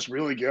Khachanov's just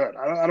really good.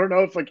 I don't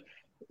know if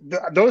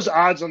those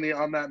odds on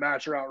that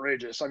match are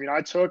outrageous. I mean,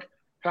 I took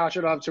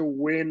Khachanov to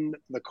win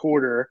the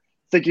quarter,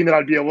 thinking that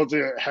I'd be able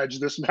to hedge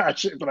this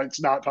match, but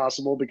it's not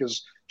possible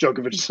because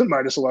Djokovic is a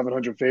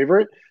 -1100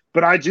 favorite.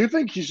 But I do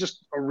think he's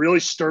just a really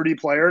sturdy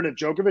player, and if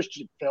Djokovic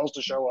fails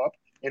to show up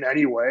in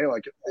any way,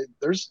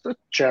 there's the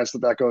chance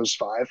that goes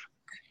 5.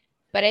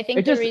 But I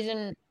think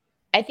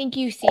I think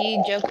you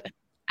see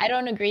I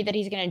don't agree that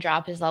he's going to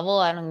drop his level.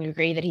 I don't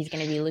agree that he's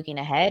going to be looking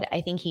ahead. I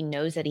think he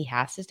knows that he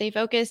has to stay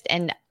focused.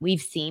 And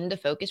we've seen the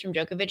focus from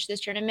Djokovic this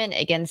tournament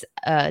against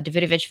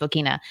Davidovich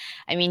Fokina.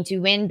 I mean, to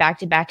win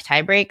back-to-back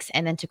tiebreaks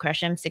and then to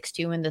crush him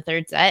 6-2 in the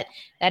third set,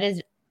 that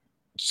is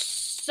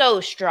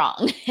so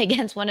strong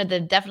against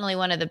definitely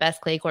one of the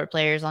best clay court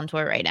players on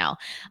tour right now.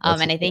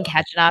 And I think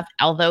Khachanov,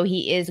 although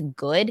he is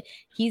good,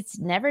 he's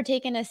never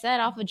taken a set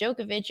off of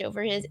Djokovic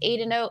over his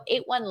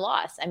 8-1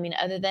 loss. I mean,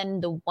 other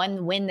than the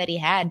one win that he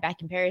had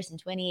back in Paris in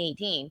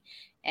 2018.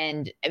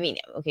 And I mean,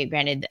 okay,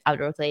 granted,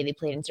 outdoor clay, they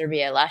played in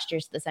Serbia last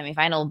year to the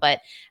semifinal,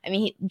 but I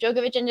mean,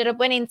 Djokovic ended up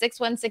winning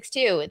 6-1,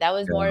 6-2. That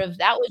was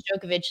that was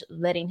Djokovic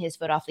letting his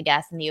foot off the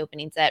gas in the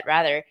opening set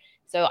rather.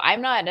 So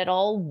I'm not at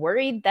all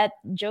worried that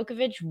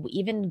Djokovic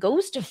even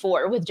goes to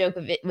 4 with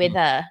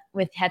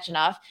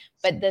Khachanov,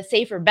 but the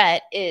safer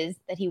bet is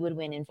that he would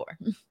win in 4.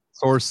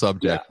 Sore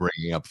subject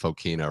bringing up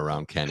Fokina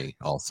around Kenny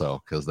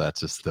also, because that's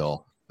just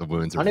still the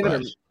wounds are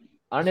fresh.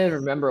 I don't even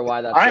remember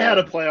why that. I had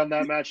a play on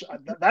that match.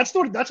 That's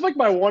like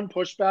my one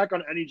pushback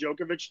on any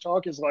Djokovic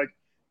talk is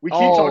we keep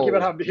talking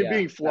about how him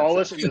being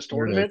flawless in this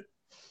tournament.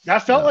 That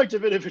felt like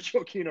Davidovich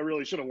Fokina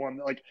really should have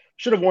won.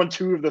 Should have won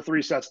 2 of the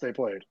 3 sets they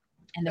played.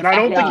 And I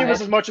don't think it was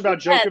as much about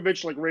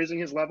Djokovic raising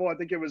his level. I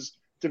think it was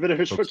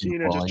Davidovich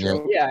Fokina just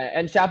choking. Yeah,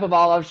 and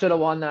Shapovalov should have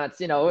won that.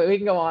 We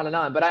can go on and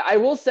on. But I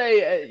will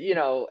say,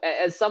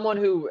 as someone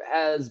who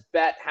has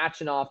bet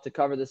Khachanov to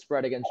cover the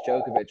spread against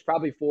Djokovic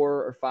probably 4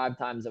 or 5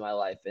 times in my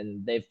life,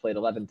 and they've played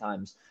 11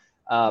 times,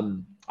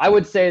 I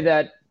would say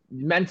that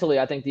mentally,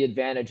 I think the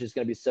advantage is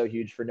going to be so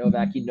huge for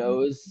Novak. He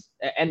knows,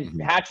 and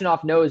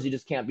Khachanov knows you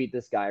just can't beat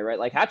this guy,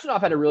 right?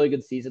 Khachanov had a really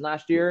good season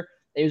last year.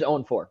 He was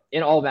 0-4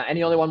 in all and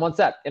he only won 1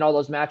 set in all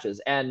those matches.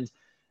 And,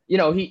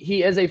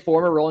 he is a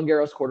former Roland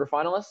Garros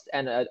quarterfinalist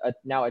and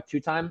now a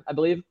 2-time, I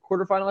believe,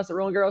 quarterfinalist at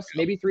Roland Garros,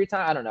 maybe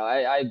 3-time. I don't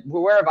know.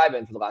 Where have I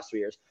been for the last 3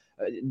 years?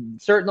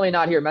 Certainly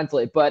not here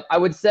mentally, but I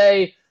would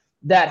say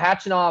that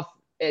Khachanov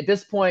at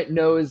this point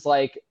knows,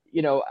 I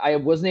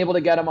wasn't able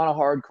to get him on a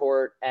hard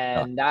court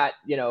and that,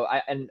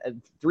 and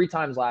 3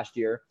 times last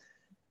year.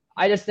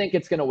 I just think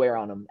it's going to wear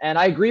on him. And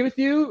I agree with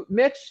you,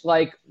 Mitch.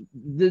 I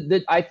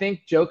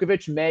think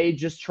Djokovic may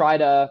just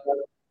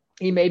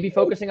he may be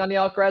focusing on the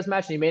Alcaraz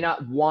match, and he may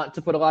not want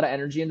to put a lot of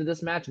energy into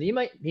this match. And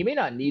he may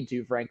not need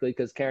to, frankly,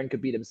 because Karen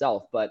could beat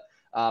himself. But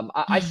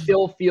I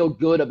still feel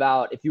good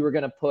about if you were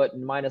going to put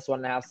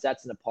 -1.5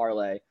 sets in a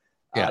parlay.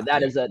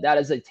 That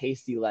is a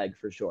tasty leg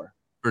for sure.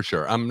 For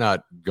sure. I'm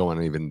not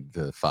going even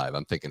to 5.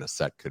 I'm thinking a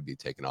set could be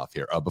taken off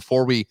here.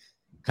 Before we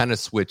kind of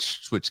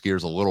switch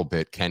gears a little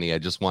bit, Kenny, I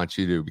just want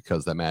you to,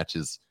 because that match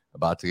is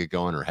about to get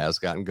going or has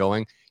gotten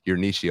going, your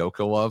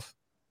Nishioka love.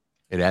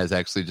 It has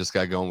actually just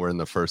got going. We're in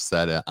the first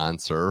set on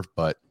serve,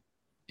 but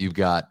you've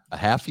got a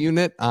half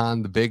unit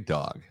on the big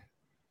dog,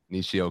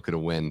 Nishioka to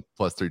win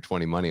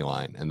 +320 money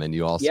line, and then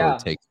you also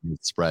take the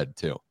spread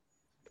too.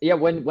 Yeah,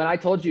 when I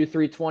told you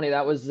 320,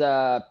 that was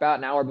about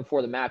an hour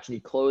before the match, and he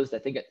closed, I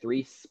think, at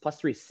plus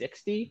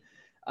 360.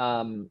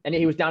 And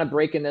he was down a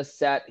break in this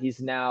set.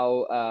 He's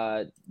now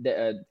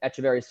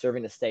Echeverry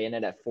serving to stay in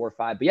it at 4-5.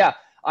 But yeah,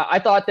 I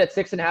thought that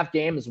 6.5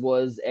 games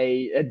was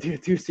a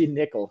Ducey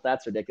nickel.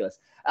 That's ridiculous.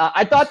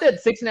 I thought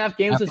that 6.5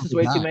 games was just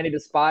way too many to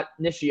spot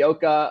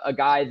Nishioka, a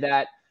guy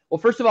that, well,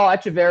 first of all,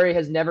 Echeverry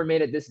has never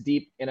made it this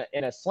deep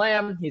in a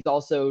slam. He's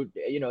also,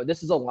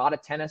 this is a lot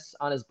of tennis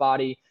on his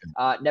body.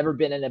 Never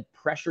been in a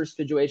pressure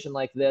situation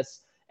like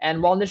this.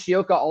 And while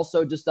Nishioka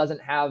also just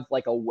doesn't have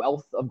like a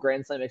wealth of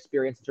Grand Slam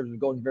experience in terms of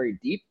going very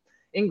deep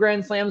in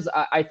Grand Slams,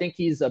 I think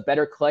he's a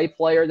better clay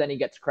player than he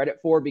gets credit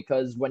for,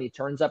 because when he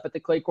turns up at the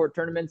clay court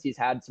tournaments, he's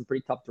had some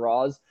pretty tough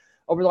draws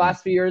over the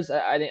last few years.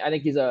 I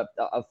think he's a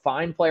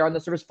fine player on the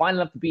surface, fine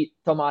enough to beat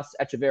Tomas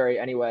Echeverry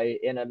anyway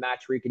in a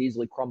match where he could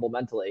easily crumble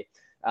mentally.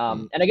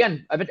 And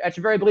again,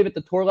 Echeverry, I believe at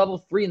the tour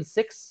level,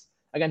 3-6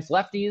 against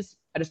lefties.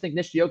 I just think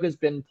Nishioka's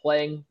been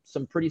playing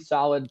some pretty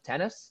solid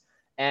tennis.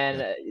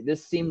 And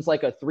this seems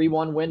like a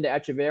 3-1 win to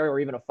Echeverry, or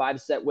even a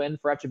 5-set win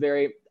for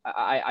Echeverry.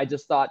 I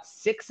just thought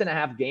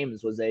 6.5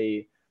 games was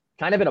a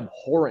kind of an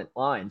abhorrent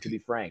line, to be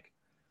frank.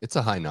 It's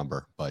a high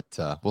number, but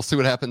we'll see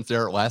what happens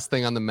there. Last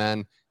thing on the men,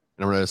 and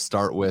I'm going to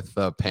start with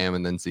Pam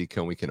and then Zico,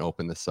 and we can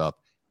open this up.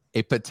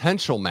 A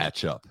potential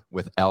matchup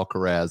with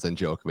Alcaraz and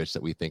Djokovic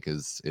that we think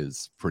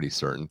is pretty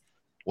certain.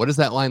 What does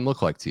that line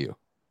look like to you?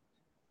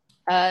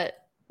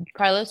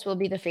 Carlos will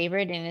be the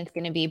favorite, and it's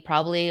going to be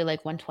probably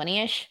like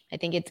 120-ish. I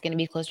think it's going to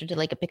be closer to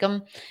like a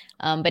pick'em.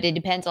 But it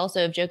depends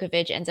also if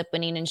Djokovic ends up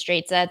winning in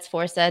straight sets,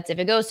 4 sets. If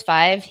it goes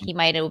 5, he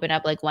might open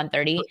up like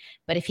 130.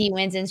 But if he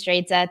wins in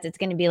straight sets, it's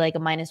going to be like a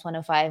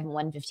 -105,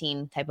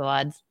 115 type of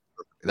odds.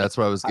 That's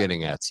what I was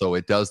getting at. So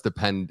it does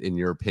depend, in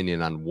your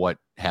opinion, on what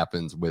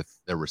happens with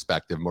their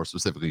respective, more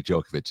specifically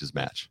Djokovic's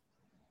match.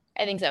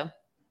 I think so.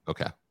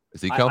 Okay.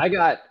 Zico? Go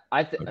ahead,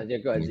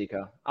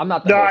 Zico. I'm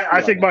not.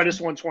 I think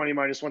 -120,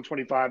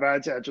 -125. I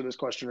had to answer this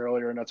question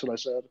earlier, and that's what I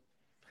said.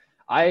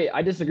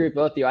 I disagree with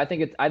both of you. I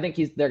think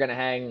they're going to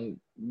hang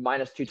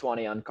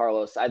 -220 on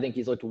Carlos. I think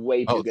he's looked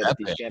way too good at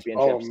these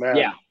championships. Oh man.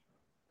 Yeah,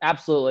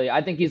 absolutely.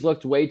 I think he's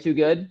looked way too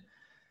good.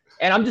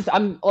 And I think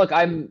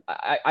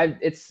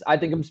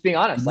I'm just being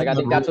honest. Like, I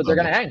think that's what they're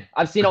going to hang.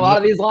 I've seen a lot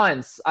of these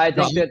lines. I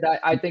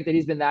think that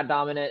he's been that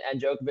dominant,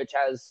 and Djokovic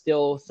has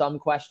still some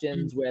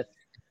questions with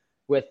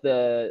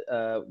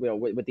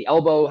the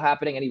elbow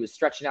happening, and he was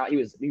stretching out. He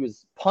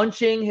was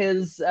punching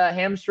his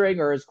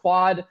hamstring or his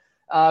quad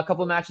a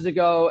couple of matches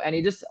ago, and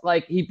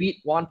he beat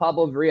Juan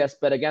Pablo Varillas,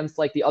 but against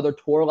like the other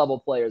tour level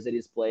players that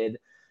he's played,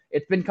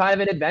 it's been kind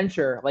of an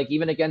adventure. Like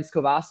even against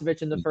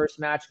Kovacevic in the first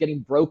match, getting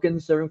broken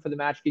serving for the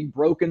match, getting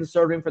broken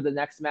serving for the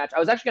next match. I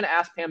was actually going to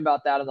ask Pam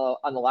about that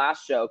on the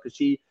last show, because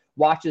she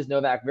watches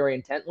Novak very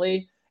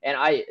intently, and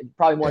I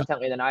probably more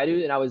intently than I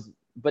do.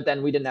 But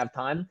then we didn't have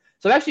time.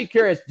 So I'm actually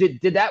curious,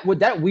 would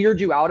that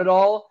weird you out at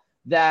all?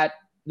 That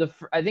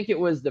I think it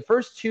was the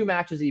first 2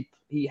 matches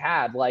he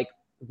had, like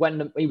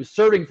when he was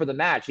serving for the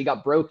match, he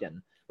got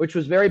broken, which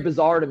was very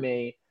bizarre to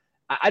me.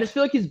 I just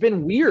feel like he's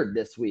been weird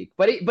this week.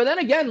 But then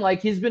again,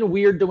 like he's been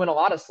weird to win a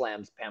lot of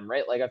slams, Pam,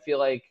 right? Like I feel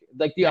like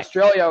the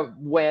Australia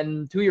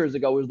win 2 years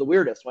ago was the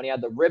weirdest when he had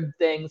the rib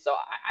thing. So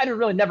I don't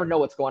really never know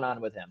what's going on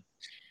with him.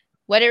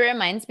 What it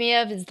reminds me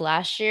of is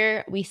last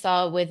year we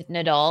saw with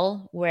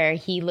Nadal, where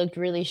he looked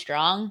really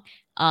strong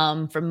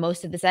for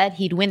most of the set.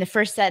 He'd win the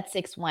first set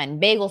 6-1,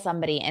 bagel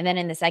somebody. And then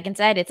in the second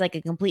set, it's like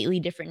a completely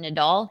different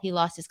Nadal. He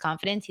lost his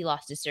confidence. He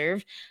lost his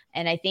serve.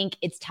 And I think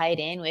it's tied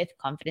in with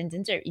confidence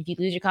and serve. If you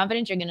lose your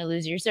confidence, you're going to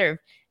lose your serve.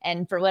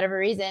 And for whatever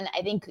reason,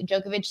 I think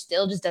Djokovic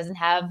still just doesn't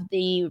have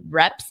the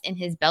reps in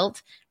his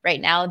belt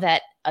right now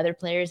that other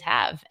players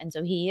have. And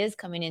so he is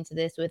coming into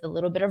this with a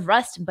little bit of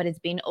rust, but it's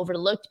being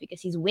overlooked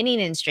because he's winning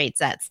in straight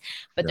sets.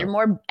 But they're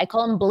more, I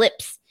call them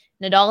blips.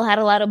 Nadal had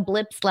a lot of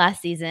blips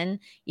last season,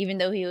 even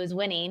though he was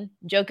winning.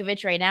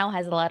 Djokovic right now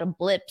has a lot of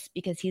blips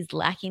because he's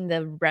lacking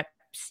the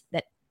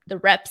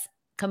reps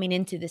coming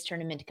into this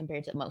tournament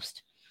compared to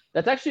most.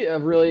 That's actually a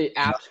really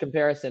apt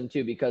comparison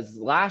too, because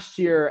last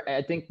year,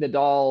 I think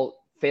Nadal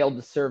failed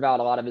to serve out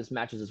a lot of his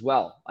matches as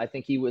well. I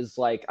think he was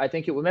like,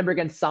 remember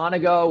against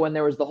Sonego when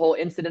there was the whole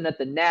incident at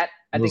the net.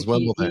 That was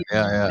Wimbledon.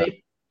 That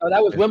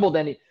was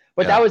Wimbledon.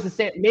 But that was the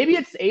same. Maybe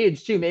it's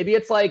age too. Maybe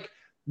it's like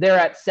they're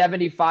at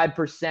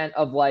 75%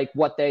 of like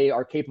what they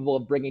are capable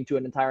of bringing to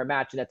an entire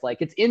match. And it's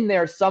like, it's in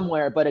there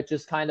somewhere, but it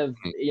just kind of,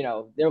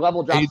 their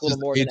level drops a little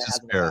more than it has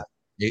in the past.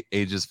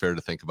 Age is fair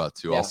to think about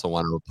too. Yeah. Also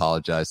want to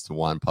apologize to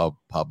Juan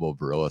Pablo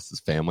Varillas'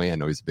 family. I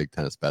know he's a big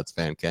tennis bets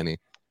fan, Kenny,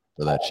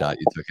 for that shot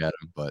you took at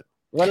him. But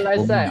what did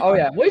I say? Oh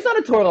yeah, well he's not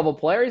a tour level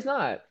player. He's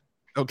not.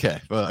 Okay,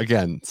 well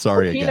again,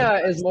 sorry. Pina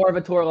is more of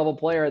a tour level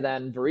player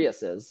than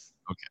Varillas is.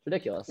 Okay, it's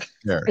ridiculous.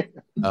 Fair.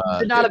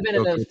 Should not have been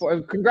in this.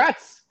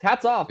 Congrats,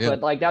 hats off. Yeah.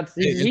 But like that's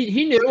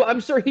he knew. I'm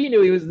sure he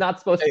knew he was not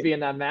supposed to be in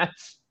that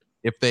match.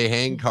 If they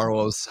hang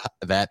Carlos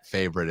that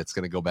favorite, it's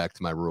going to go back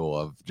to my rule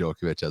of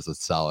Djokovic as a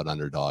solid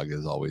underdog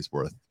is always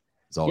worth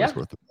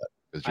the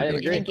bet. I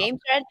agree. Game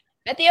stretch,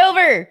 bet the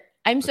over.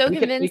 I'm so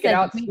convinced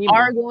that we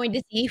are going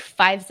to see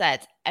 5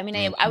 sets. I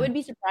mean, I would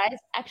be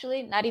surprised,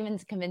 actually, not even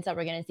convinced that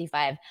we're going to see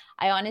 5.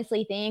 I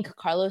honestly think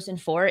Carlos in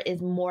 4 is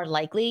more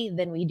likely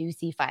than we do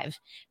see 5,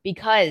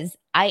 because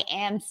I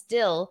am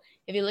still,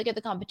 if you look at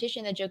the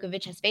competition that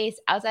Djokovic has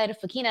faced outside of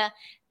Fokina,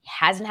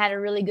 hasn't had a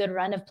really good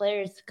run of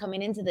players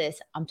coming into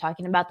this. I'm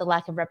talking about the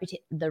lack of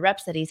the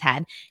reps that he's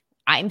had.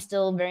 I'm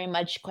still very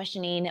much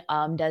questioning,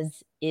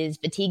 is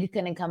fatigue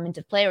going to come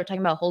into play? We're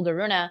talking about Holger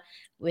Rune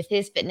with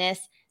his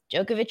fitness.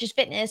 Djokovic's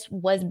fitness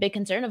was a big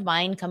concern of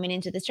mine coming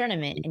into this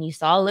tournament. And you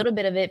saw a little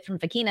bit of it from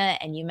Fokina,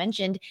 and you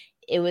mentioned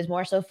it was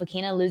more so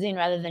Fokina losing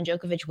rather than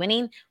Djokovic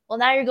winning. Well,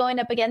 now you're going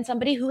up against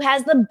somebody who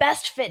has the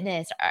best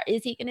fitness.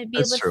 Is he going to be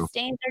able to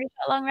sustain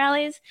 30-shot long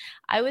rallies?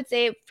 I would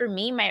say, for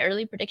me, my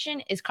early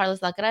prediction is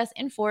Carlos Alcaraz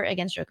in 4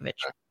 against Djokovic.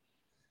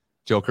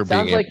 Joker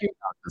being able to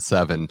count to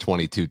 7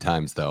 22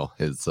 times, though,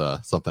 is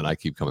something I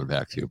keep coming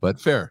back to. But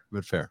fair.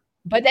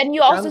 But then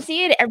you also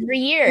see it every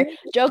year.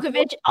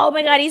 Djokovic, oh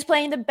my God, he's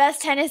playing the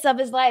best tennis of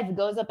his life.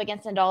 Goes up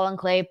against Nadal and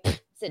Clay.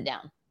 Sit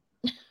down.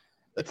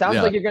 It sounds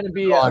like you're going to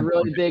be a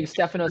really big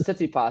Stefano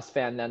Tsitsipas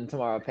fan then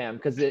tomorrow, Pam,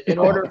 because in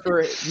order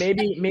for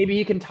maybe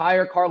he can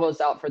tire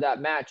Carlos out for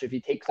that match if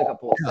he takes a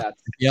couple of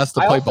sets. He has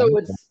to play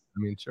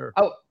sure.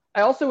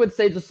 I also would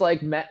say just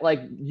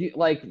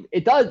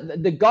it does.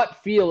 The gut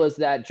feel is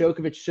that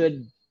Djokovic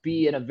should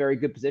be in a very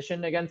good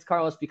position against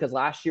Carlos, because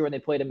last year when they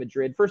played in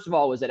Madrid, first of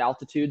all, it was at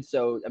altitude.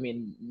 So, I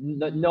mean,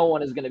 no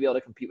one is going to be able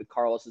to compete with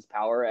Carlos's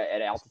power at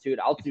altitude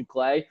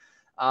clay.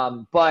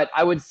 But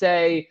I would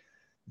say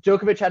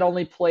Djokovic had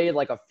only played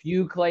like a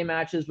few clay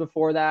matches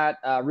before that,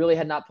 really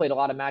had not played a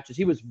lot of matches.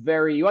 He was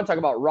you want to talk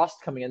about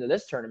rust coming into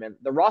this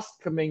tournament. The rust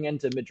coming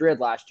into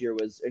Madrid last year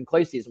in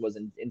clay season was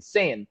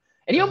insane.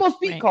 And he almost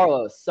beat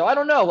Carlos. So I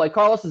don't know. Like,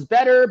 Carlos is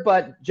better,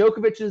 but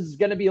Djokovic is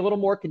going to be a little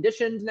more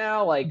conditioned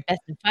now. Like,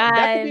 best of 5.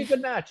 That could be a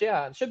good match.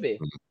 Yeah, it should be.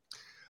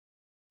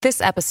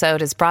 This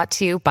episode is brought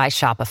to you by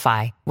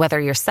Shopify. Whether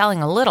you're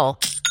selling a little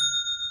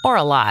or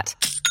a lot,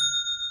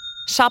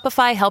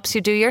 Shopify helps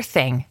you do your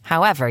thing,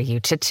 however you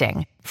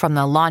cha-ching. From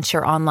the launch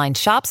your online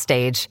shop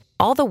stage,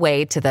 all the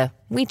way to the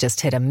we just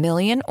hit 1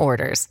 million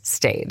orders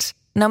stage.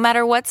 No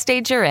matter what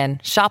stage you're in,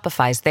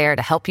 Shopify's there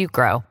to help you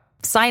grow.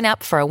 Sign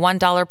up for a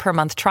 $1 per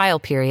month trial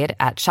period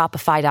at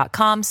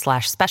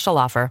shopify.com/special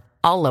offer,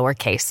 all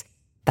lowercase.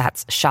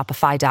 That's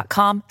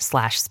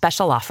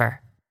shopify.com/special offer.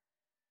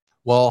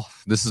 Well,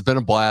 this has been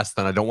a blast,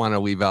 and I don't want to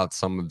leave out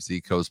some of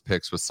Zico's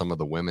picks with some of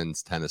the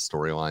women's tennis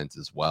storylines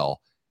as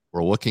well.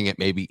 We're looking at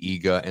maybe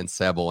Iga and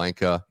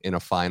Sabalenka in a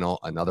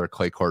final, another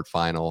clay court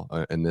final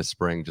in this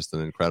spring. Just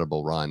an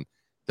incredible run.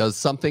 Does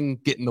something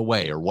get in the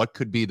way, or what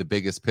could be the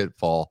biggest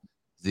pitfall,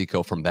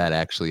 Zico, from that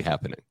actually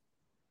happening?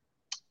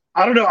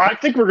 I don't know. I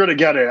think we're going to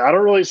get it. I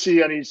don't really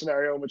see any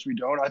scenario in which we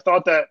don't. I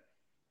thought that,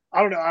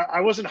 I don't know.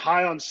 I wasn't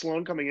high on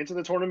Sloane coming into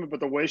the tournament,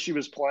 but the way she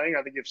was playing,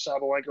 I think if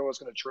Sabalenka was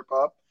going to trip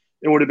up,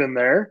 it would have been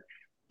there.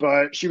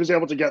 But she was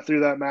able to get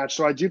through that match.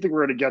 So I do think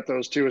we're going to get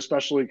those two,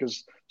 especially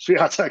because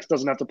Swiatek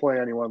doesn't have to play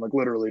anyone, like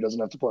literally doesn't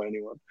have to play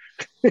anyone.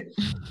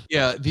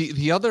 Yeah.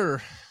 The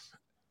other,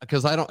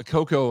 because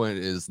Coco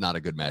is not a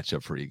good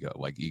matchup for Iga.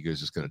 Like, Iga is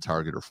just going to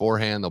target her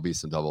forehand. There'll be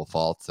some double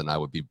faults, and I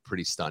would be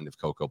pretty stunned if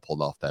Coco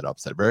pulled off that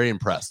upset. Very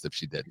impressed if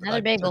she did.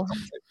 Another bagel.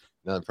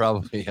 No,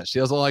 probably. Yeah, she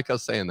doesn't like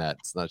us saying that.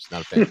 She's not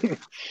a fan.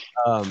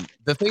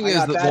 The thing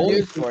is, bad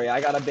news for you. I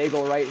got a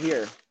bagel right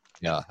here.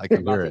 Yeah, I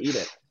can hear it. Eat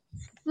it.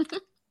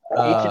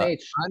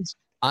 H&H.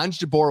 Ons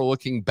Jabeur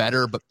looking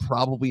better, but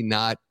probably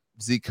not,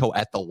 Zico,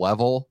 at the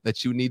level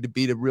that you need to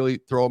be to really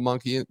throw a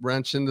monkey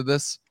wrench into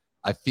this.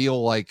 I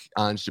feel like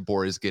Ons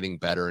Jabeur is getting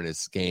better in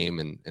his game,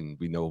 and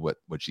we know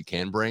what she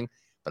can bring,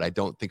 but I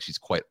don't think she's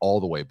quite all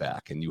the way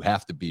back, and you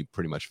have to be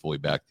pretty much fully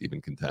back to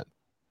even contend.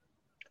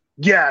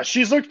 Yeah,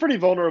 she's looked pretty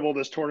vulnerable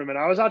this tournament.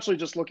 I was actually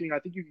just looking. I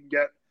think you can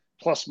get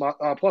plus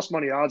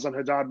money odds on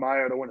Haddad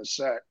Maia to win a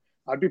set.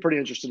 I'd be pretty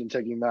interested in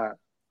taking that.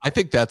 I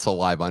think that's a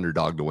live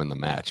underdog to win the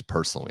match,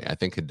 personally. I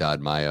think Haddad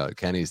Maia,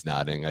 Kenny's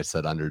nodding. I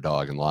said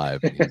underdog and live.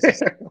 And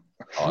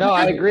no,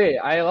 I agree.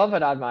 I love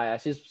Haddad Maia.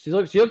 She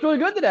looked really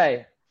good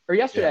today. Or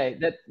yesterday.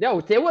 Yeah.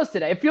 It was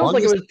today. It feels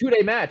like it was a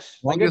 2-day match.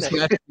 Longest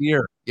match of the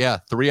year. Yeah,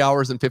 3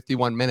 hours and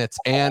 51 minutes,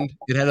 and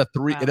it had a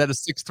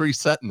 6-3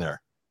 set in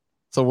there.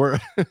 So we're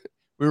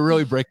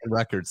really breaking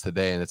records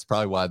today, and it's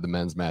probably why the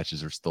men's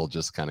matches are still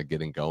just kind of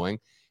getting going,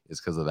 is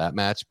because of that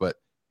match. But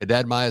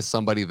Haddad Maia is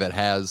somebody that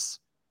has,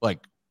 like,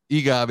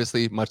 Iga,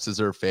 obviously much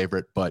deserved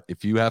favorite, but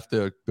if you have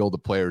to build a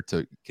player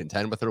to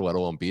contend with her, let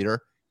alone beat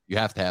her, you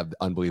have to have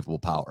unbelievable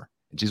power,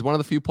 and she's one of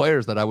the few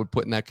players that I would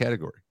put in that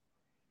category.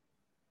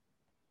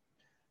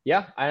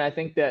 Yeah, and I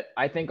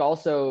think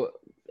also,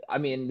 I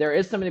mean, there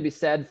is something to be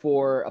said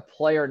for a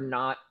player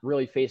not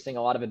really facing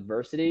a lot of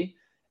adversity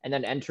and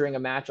then entering a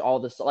match all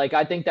this. Like,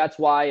 I think that's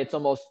why it's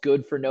almost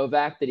good for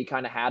Novak that he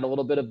kind of had a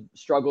little bit of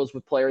struggles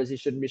with players he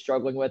shouldn't be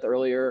struggling with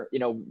earlier,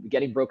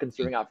 getting broken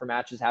serving out for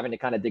matches, having to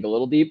kind of dig a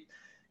little deep.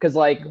 Because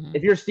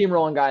if you're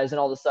steamrolling guys and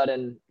all of a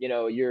sudden,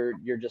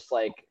 you're just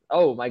like,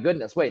 oh my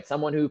goodness, wait,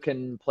 someone who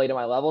can play to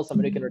my level,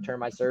 someone who can return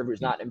my serve, who's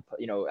not,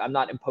 I'm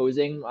not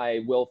imposing my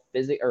will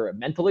physically or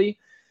mentally.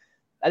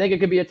 I think it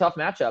could be a tough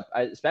matchup,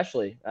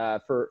 especially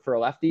for a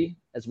lefty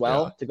as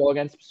well to go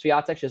against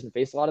Swiatek. She doesn't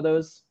face a lot of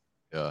those.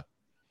 Yeah.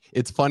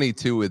 It's funny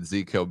too with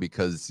Zico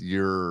because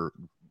your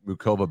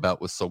Mukova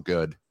bet was so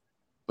good,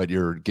 but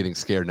you're getting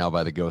scared now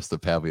by the ghost of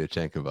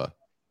Pavlyuchenkova.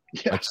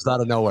 Yeah. Like, she's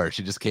out of nowhere.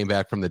 She just came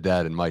back from the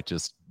dead and might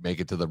just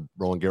make it to the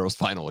Roland Garros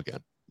final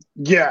again.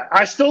 Yeah,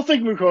 I still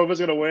think Mukova's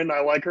going to win.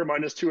 I like her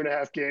minus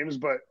 2.5 games,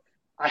 but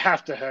I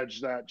have to hedge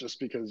that just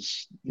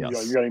because you're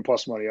getting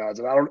plus money odds.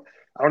 And I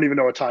don't even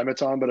know what time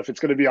it's on, but if it's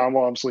going to be on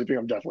while I'm sleeping,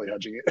 I'm definitely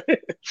hedging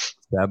it.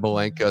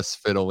 Sabalenka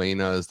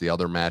Svitolina is the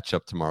other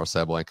matchup tomorrow.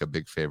 Sabalenka,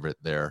 big favorite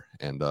there,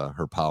 and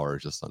her power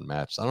is just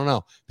unmatched. I don't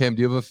know. Pam,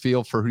 do you have a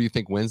feel for who you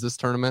think wins this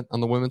tournament on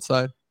the women's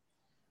side?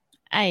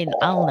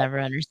 I'll never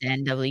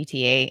understand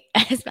WTA.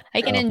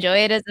 I can enjoy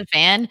it as a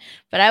fan,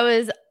 but I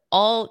was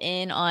all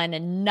in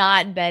on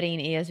not betting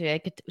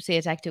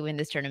Swiatek to win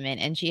this tournament,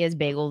 and she has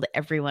bageled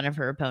every one of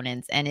her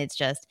opponents. And it's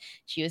just,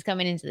 she was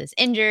coming into this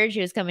injured.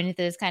 She was coming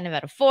into this kind of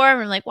out of form.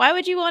 I'm like, why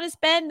would you want to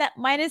spend that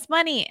minus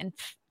money? And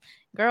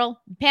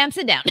girl, Pam,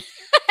 sit down.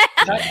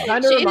 That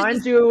kind of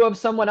reminds you of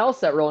someone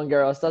else at Roland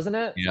Garros, doesn't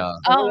it? Yeah.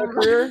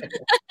 Career?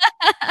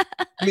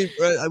 I mean,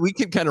 we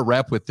can kind of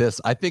wrap with this.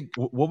 I think,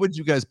 what would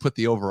you guys put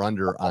the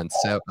over-under on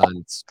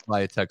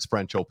Swiatek's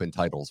French Open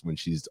titles when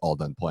she's all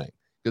done playing?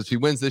 Because if he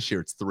wins this year,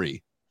 it's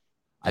 3.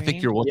 I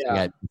think you're looking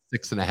at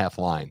 6.5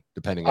 line,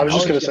 depending on. I was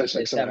just going to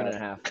say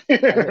 7.5. I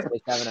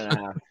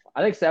 7.5.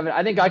 I think 7.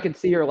 I think I could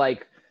see her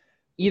like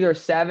either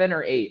 7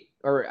 or 8,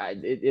 or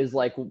it is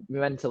like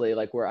mentally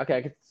like we're okay.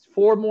 I could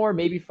 4 more,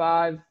 maybe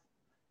 5.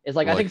 It's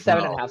like I think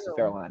 7.5 is a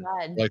fair line.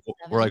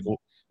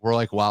 We're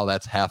like, wow,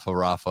 that's half of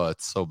Rafa.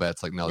 It's so bad.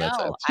 It's like, no, that's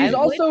it. She's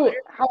also,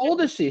 how old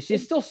is she?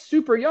 She's still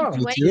super young.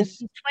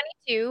 She's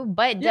 22,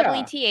 but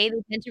WTA,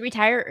 they tend to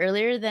retire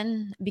earlier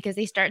because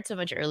they start so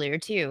much earlier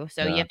too.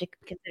 So you have to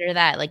consider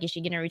that. Like, is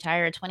she going to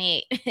retire at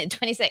 28,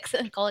 26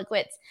 and call it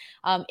quits?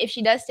 If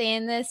she does stay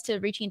in this to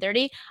reaching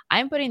 30,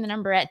 I'm putting the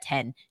number at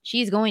 10.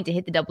 She's going to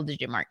hit the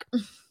double-digit mark.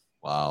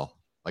 Wow.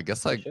 I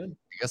guess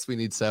we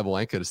need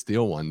Sabalenka to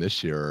steal one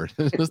this year,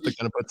 just to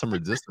kind of put some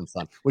resistance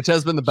on, which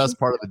has been the best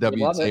part of the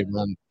WTA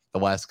run the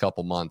last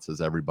couple months,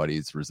 is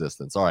everybody's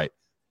resistance. All right,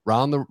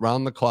 round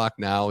the clock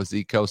now.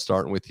 Zico,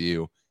 starting with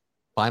you.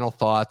 Final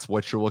thoughts.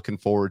 What you're looking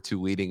forward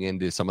to leading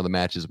into some of the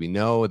matches we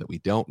know that we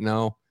don't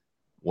know.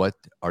 What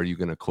are you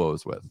going to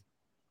close with?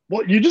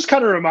 Well, you just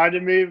kind of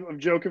reminded me of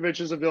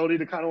Djokovic's ability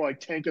to kind of like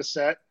tank a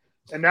set,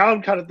 and now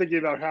I'm kind of thinking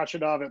about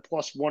Khachanov at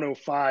plus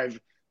 105.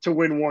 To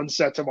win one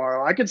set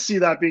tomorrow. I could see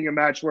that being a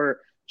match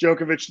where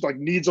Djokovic like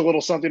needs a little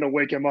something to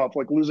wake him up,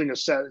 like losing a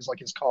set is like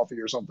his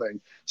coffee or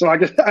something. So I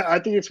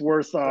think it's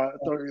worth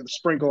the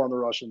sprinkle on the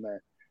Russian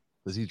there.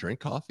 Does he drink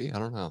coffee? I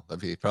don't know.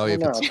 That'd be probably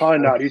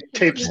not. He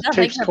tapes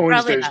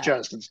coins to his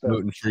chest instead.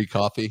 Gluten-free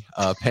coffee.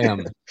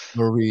 Pam,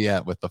 where are we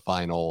at with the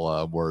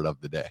final word of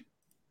the day?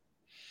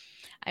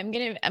 I'm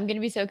gonna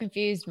be so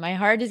confused. My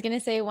heart is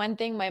gonna say one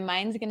thing, my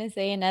mind's gonna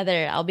say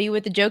another. I'll be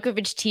with the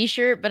Djokovic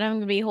T-shirt, but I'm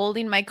gonna be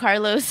holding my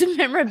Carlos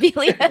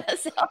memorabilia.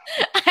 So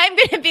I'm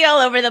gonna be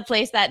all over the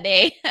place that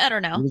day. I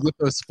don't know. You get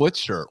a split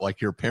shirt like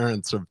your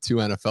parents of 2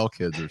 NFL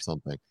kids or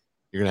something.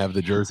 You're gonna have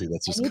the jersey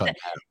that's just cut.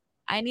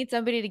 I need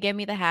somebody to get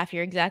me the half.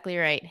 You're exactly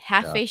right.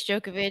 Half face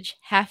Djokovic,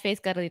 half face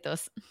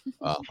Carlitos.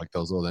 Like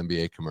those old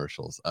NBA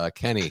commercials.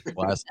 Kenny,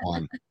 last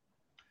one.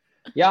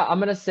 Yeah, I'm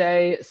going to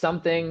say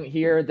something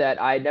here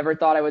that I never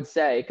thought I would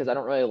say because I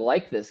don't really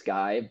like this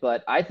guy,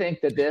 but I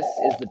think that this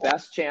is the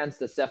best chance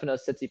that Stefanos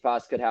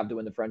Tsitsipas could have to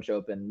win the French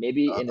Open,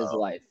 maybe in his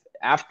life,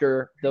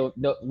 after the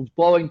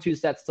blowing 2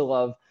 sets to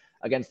love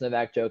against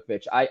Novak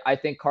Djokovic. I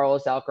think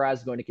Carlos Alcaraz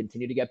is going to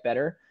continue to get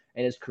better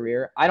in his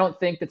career. I don't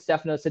think that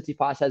Stefanos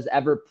Tsitsipas has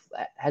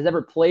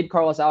ever played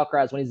Carlos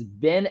Alcaraz when he's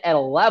been at a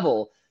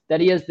level that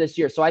he is this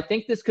year. So I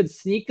think this could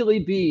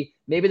sneakily be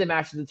maybe the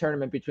match of the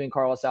tournament between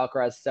Carlos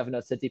Alcaraz and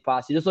Stefanos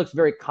Tsitsipas. He just looks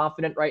very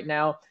confident right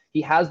now.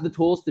 He has the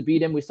tools to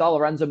beat him. We saw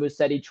Lorenzo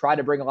Musetti try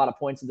to bring a lot of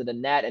points into the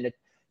net, and it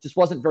just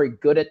wasn't very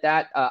good at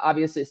that.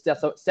 Obviously,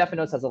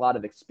 Stefanos has a lot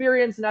of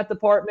experience in that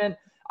department.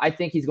 I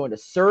think he's going to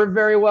serve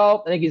very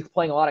well. I think he's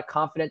playing a lot of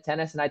confident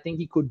tennis, and I think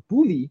he could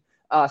bully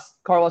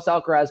Carlos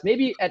Alcaraz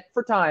maybe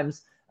for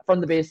times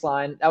from the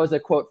baseline. That was a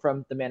quote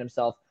from the man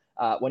himself.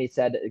 When he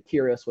said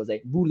Kyrgios was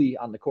a bully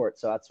on the court.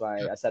 So that's why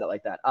I said it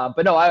like that.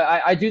 But no,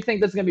 I do think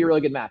this is going to be a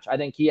really good match. I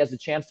think he has a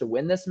chance to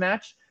win this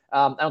match.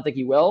 I don't think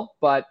he will,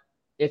 but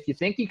if you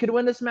think he could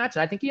win this match,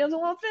 and I think he has a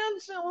lot of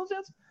fans,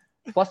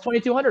 plus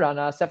 2,200 on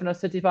Stefanos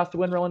Tsitsipas to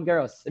win Roland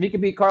Garros. If he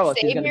can beat Carlos,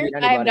 he's going to beat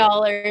anybody.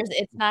 $5.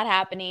 It's not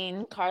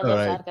happening. Carlos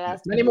Alcaraz.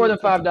 Many more than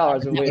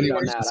 $5 are waiting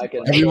on that. I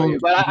can tell you.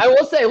 But I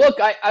will say, look,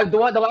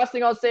 the last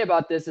thing I'll say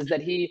about this is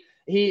that he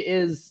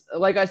is,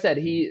 like I said,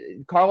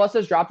 Carlos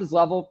has dropped his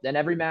level in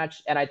every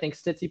match, and I think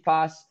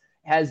Tsitsipas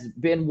has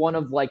been one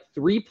of like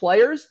 3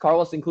 players,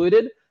 Carlos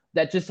included,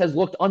 that just has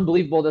looked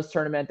unbelievable this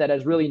tournament, that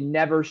has really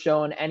never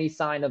shown any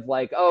sign of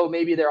like, oh,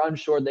 maybe they're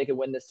unsure they could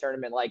win this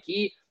tournament. Like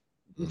in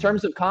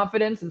terms of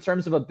confidence, in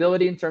terms of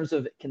ability, in terms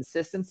of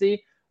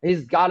consistency,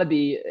 he's got to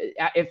be.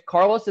 If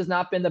Carlos has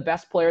not been the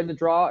best player in the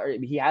draw, or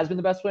he has been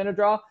the best player in the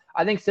draw,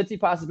 I think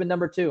Tsitsipas has been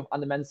number 2 on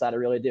the men's side. I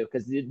really do,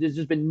 because there's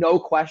just been no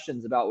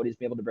questions about what he's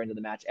been able to bring to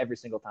the match every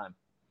single time.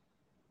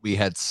 We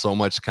had so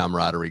much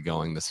camaraderie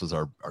going. This was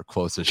our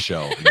closest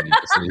show.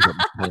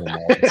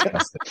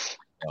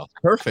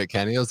 Perfect,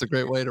 Kenny. That was a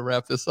great way to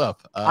wrap this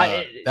up.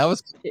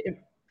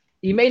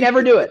 He may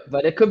never do it,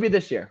 but it could be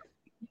this year.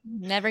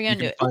 Never gonna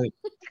do it.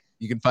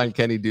 You can find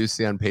Kenny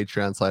Ducey on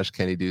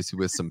Patreon/Kenny Ducey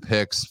with some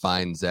picks.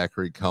 Find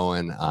Zachary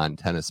Cohen on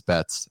Tennis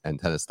Bets and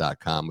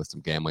Tennis.com with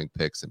some gambling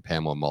picks, and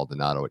Pamela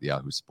Maldonado at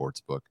Yahoo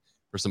Sportsbook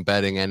for some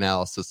betting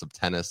analysis of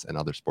tennis and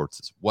other sports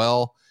as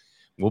well.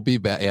 We'll be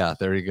back. Yeah,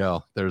 there you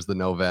go. There's the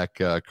Novak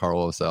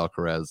Carlos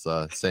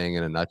Alcaraz saying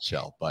in a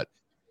nutshell. But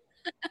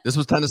this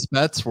was Tennis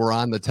Bets. We're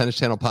on the Tennis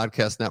Channel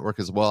Podcast Network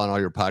as well on all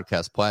your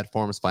podcast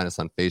platforms. Find us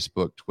on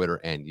Facebook, Twitter,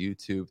 and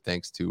YouTube.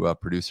 Thanks to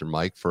producer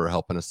Mike for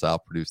helping us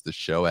out, produce the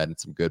show, adding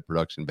some good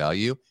production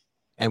value.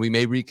 And we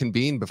may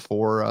reconvene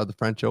before the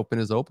French Open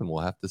is open.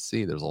 We'll have to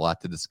see. There's a lot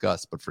to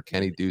discuss. But for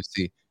Kenny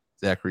Ducey,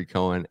 Zachary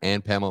Cohen,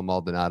 and Pamela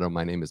Maldonado,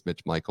 my name is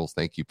Mitch Michaels.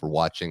 Thank you for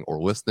watching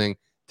or listening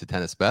to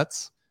Tennis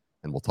Bets,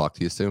 and we'll talk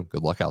to you soon.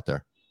 Good luck out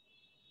there.